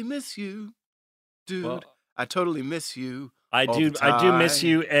totally miss you. Dude, Well, I totally miss you. I all do. the I do miss time.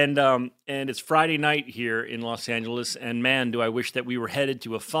 you, and it's Friday night here in Los Angeles, and man, do I wish that we were headed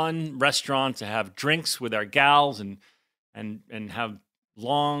to a fun restaurant to have drinks with our gals and have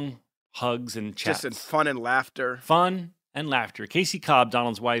long hugs and chats. Just in fun and laughter. Fun and laughter. Casey Cobb,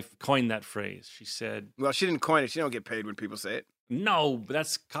 Donald's wife, coined that phrase. She said, Well, she didn't coin it. She don't get paid when people say it. "No, but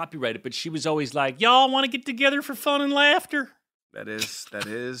that's copyrighted." But she was always like, "Y'all want to get together for fun and laughter?" That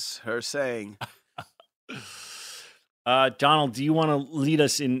is her saying. Donald, do you want to lead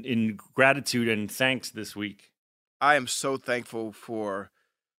us in gratitude and thanks this week? I am so thankful for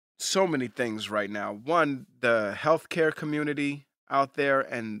so many things right now. One, the healthcare community out there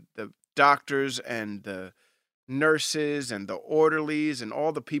and the doctors and the nurses and the orderlies and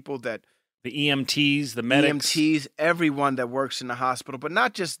all the people that the EMTs, the medics. EMTs, everyone that works in the hospital, but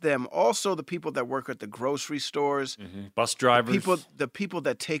not just them, also the people that work at the grocery stores, bus drivers, the people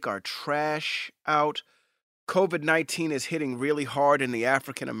that take our trash out. COVID-19 is hitting really hard in the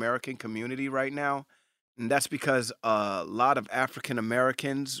African American community right now, and that's because a lot of African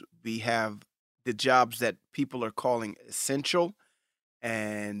Americans, we have the jobs that people are calling essential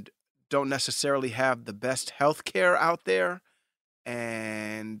and don't necessarily have the best health care out there,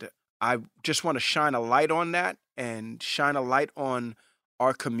 and I just want to shine a light on that and shine a light on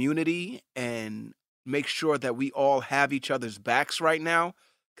our community and make sure that we all have each other's backs right now,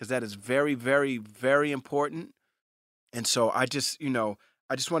 because that is very, very, very important. And so I just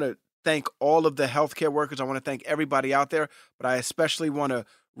want to thank all of the healthcare workers. I want to thank everybody out there, but I especially want to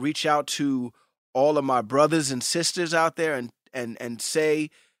reach out to all of my brothers and sisters out there and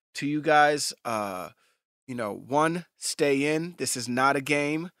say to you guys, one, stay in. This is not a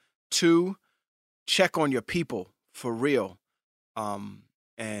game. 2, check on your people for real.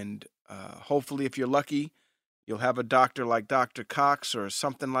 And hopefully, if you're lucky, you'll have a doctor like Dr. Cox or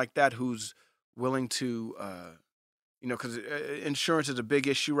something like that who's willing to, because insurance is a big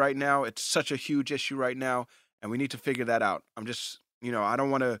issue right now. It's such a huge issue right now, and we need to figure that out. I'm just, I don't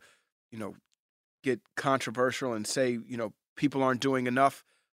want to, get controversial and say, people aren't doing enough.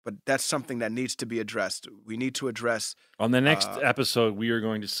 But that's something that needs to be addressed. We need to address. On the next episode, we are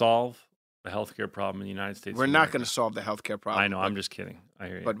going to solve the healthcare problem in the United States. We're not going to solve the healthcare problem. I know. I'm just kidding. I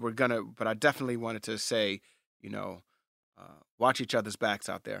hear you. But I definitely wanted to say, watch each other's backs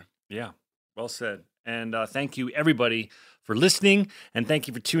out there. Yeah. Well said. And thank you, everybody, for listening. And thank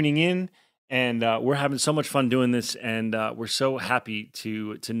you for tuning in. And we're having so much fun doing this. And we're so happy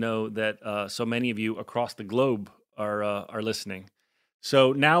to know that so many of you across the globe are listening.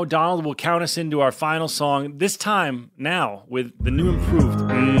 So now Donald will count us into our final song, this time now with the new improved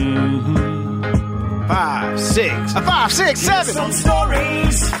 5, 6, 5, 6, 7. Some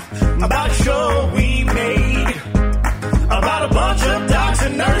stories about a show we made about a bunch of docs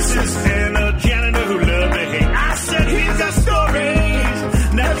and nurses and a janitor who loved to hate. I said he's got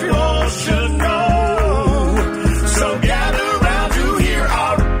stories that you all should know. So gather round to hear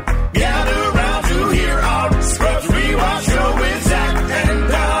our Scrubs Rewatch show with Zach and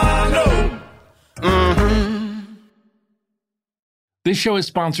Donald. This show is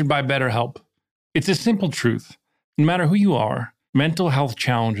sponsored by BetterHelp. It's a simple truth. No matter who you are, mental health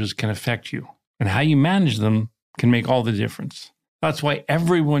challenges can affect you, and how you manage them can make all the difference. That's why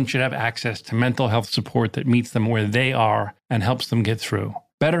everyone should have access to mental health support that meets them where they are and helps them get through.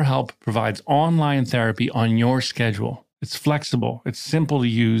 BetterHelp provides online therapy on your schedule. It's flexible, it's simple to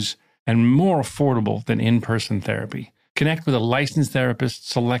use, and more affordable than in-person therapy. Connect with a licensed therapist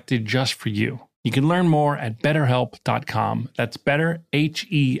selected just for you. You can learn more at BetterHelp.com. That's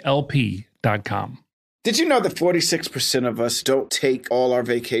BetterHelp.com. Did you know that 46% of us don't take all our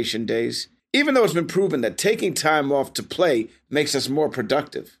vacation days? Even though it's been proven that taking time off to play makes us more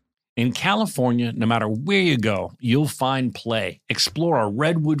productive. In California, no matter where you go, you'll find play. Explore a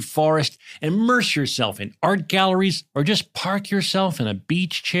redwood forest, immerse yourself in art galleries, or just park yourself in a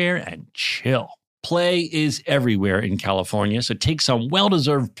beach chair and chill. Play is everywhere in California, so take some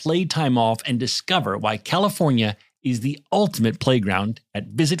well-deserved playtime off and discover why California is the ultimate playground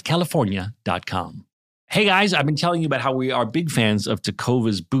at visitcalifornia.com. Hey guys, I've been telling you about how we are big fans of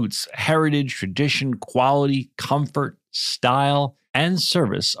Tecovas boots. Heritage, tradition, quality, comfort, style, and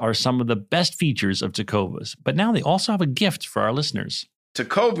service are some of the best features of Tecovas. But now they also have a gift for our listeners.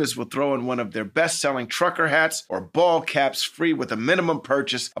 Tecovas will throw in one of their best-selling trucker hats or ball caps free with a minimum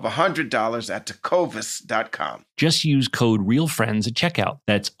purchase of $100 at tecovas.com. Just use code REALFRIENDS at checkout.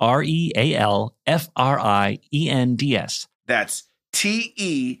 That's REALFRIENDS. That's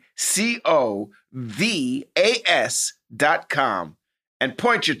TECOVAS.com. And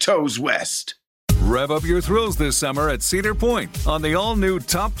point your toes west. Rev up your thrills this summer at Cedar Point on the all-new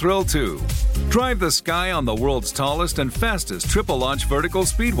Top Thrill 2. Drive the sky on the world's tallest and fastest triple-launch vertical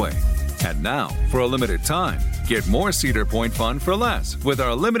speedway. And now, for a limited time, get more Cedar Point fun for less with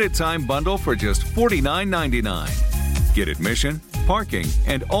our limited-time bundle for just $49.99. Get admission, parking,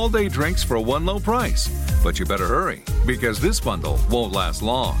 and all-day drinks for one low price. But you better hurry, because this bundle won't last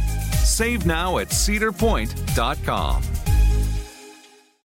long. Save now at cedarpoint.com.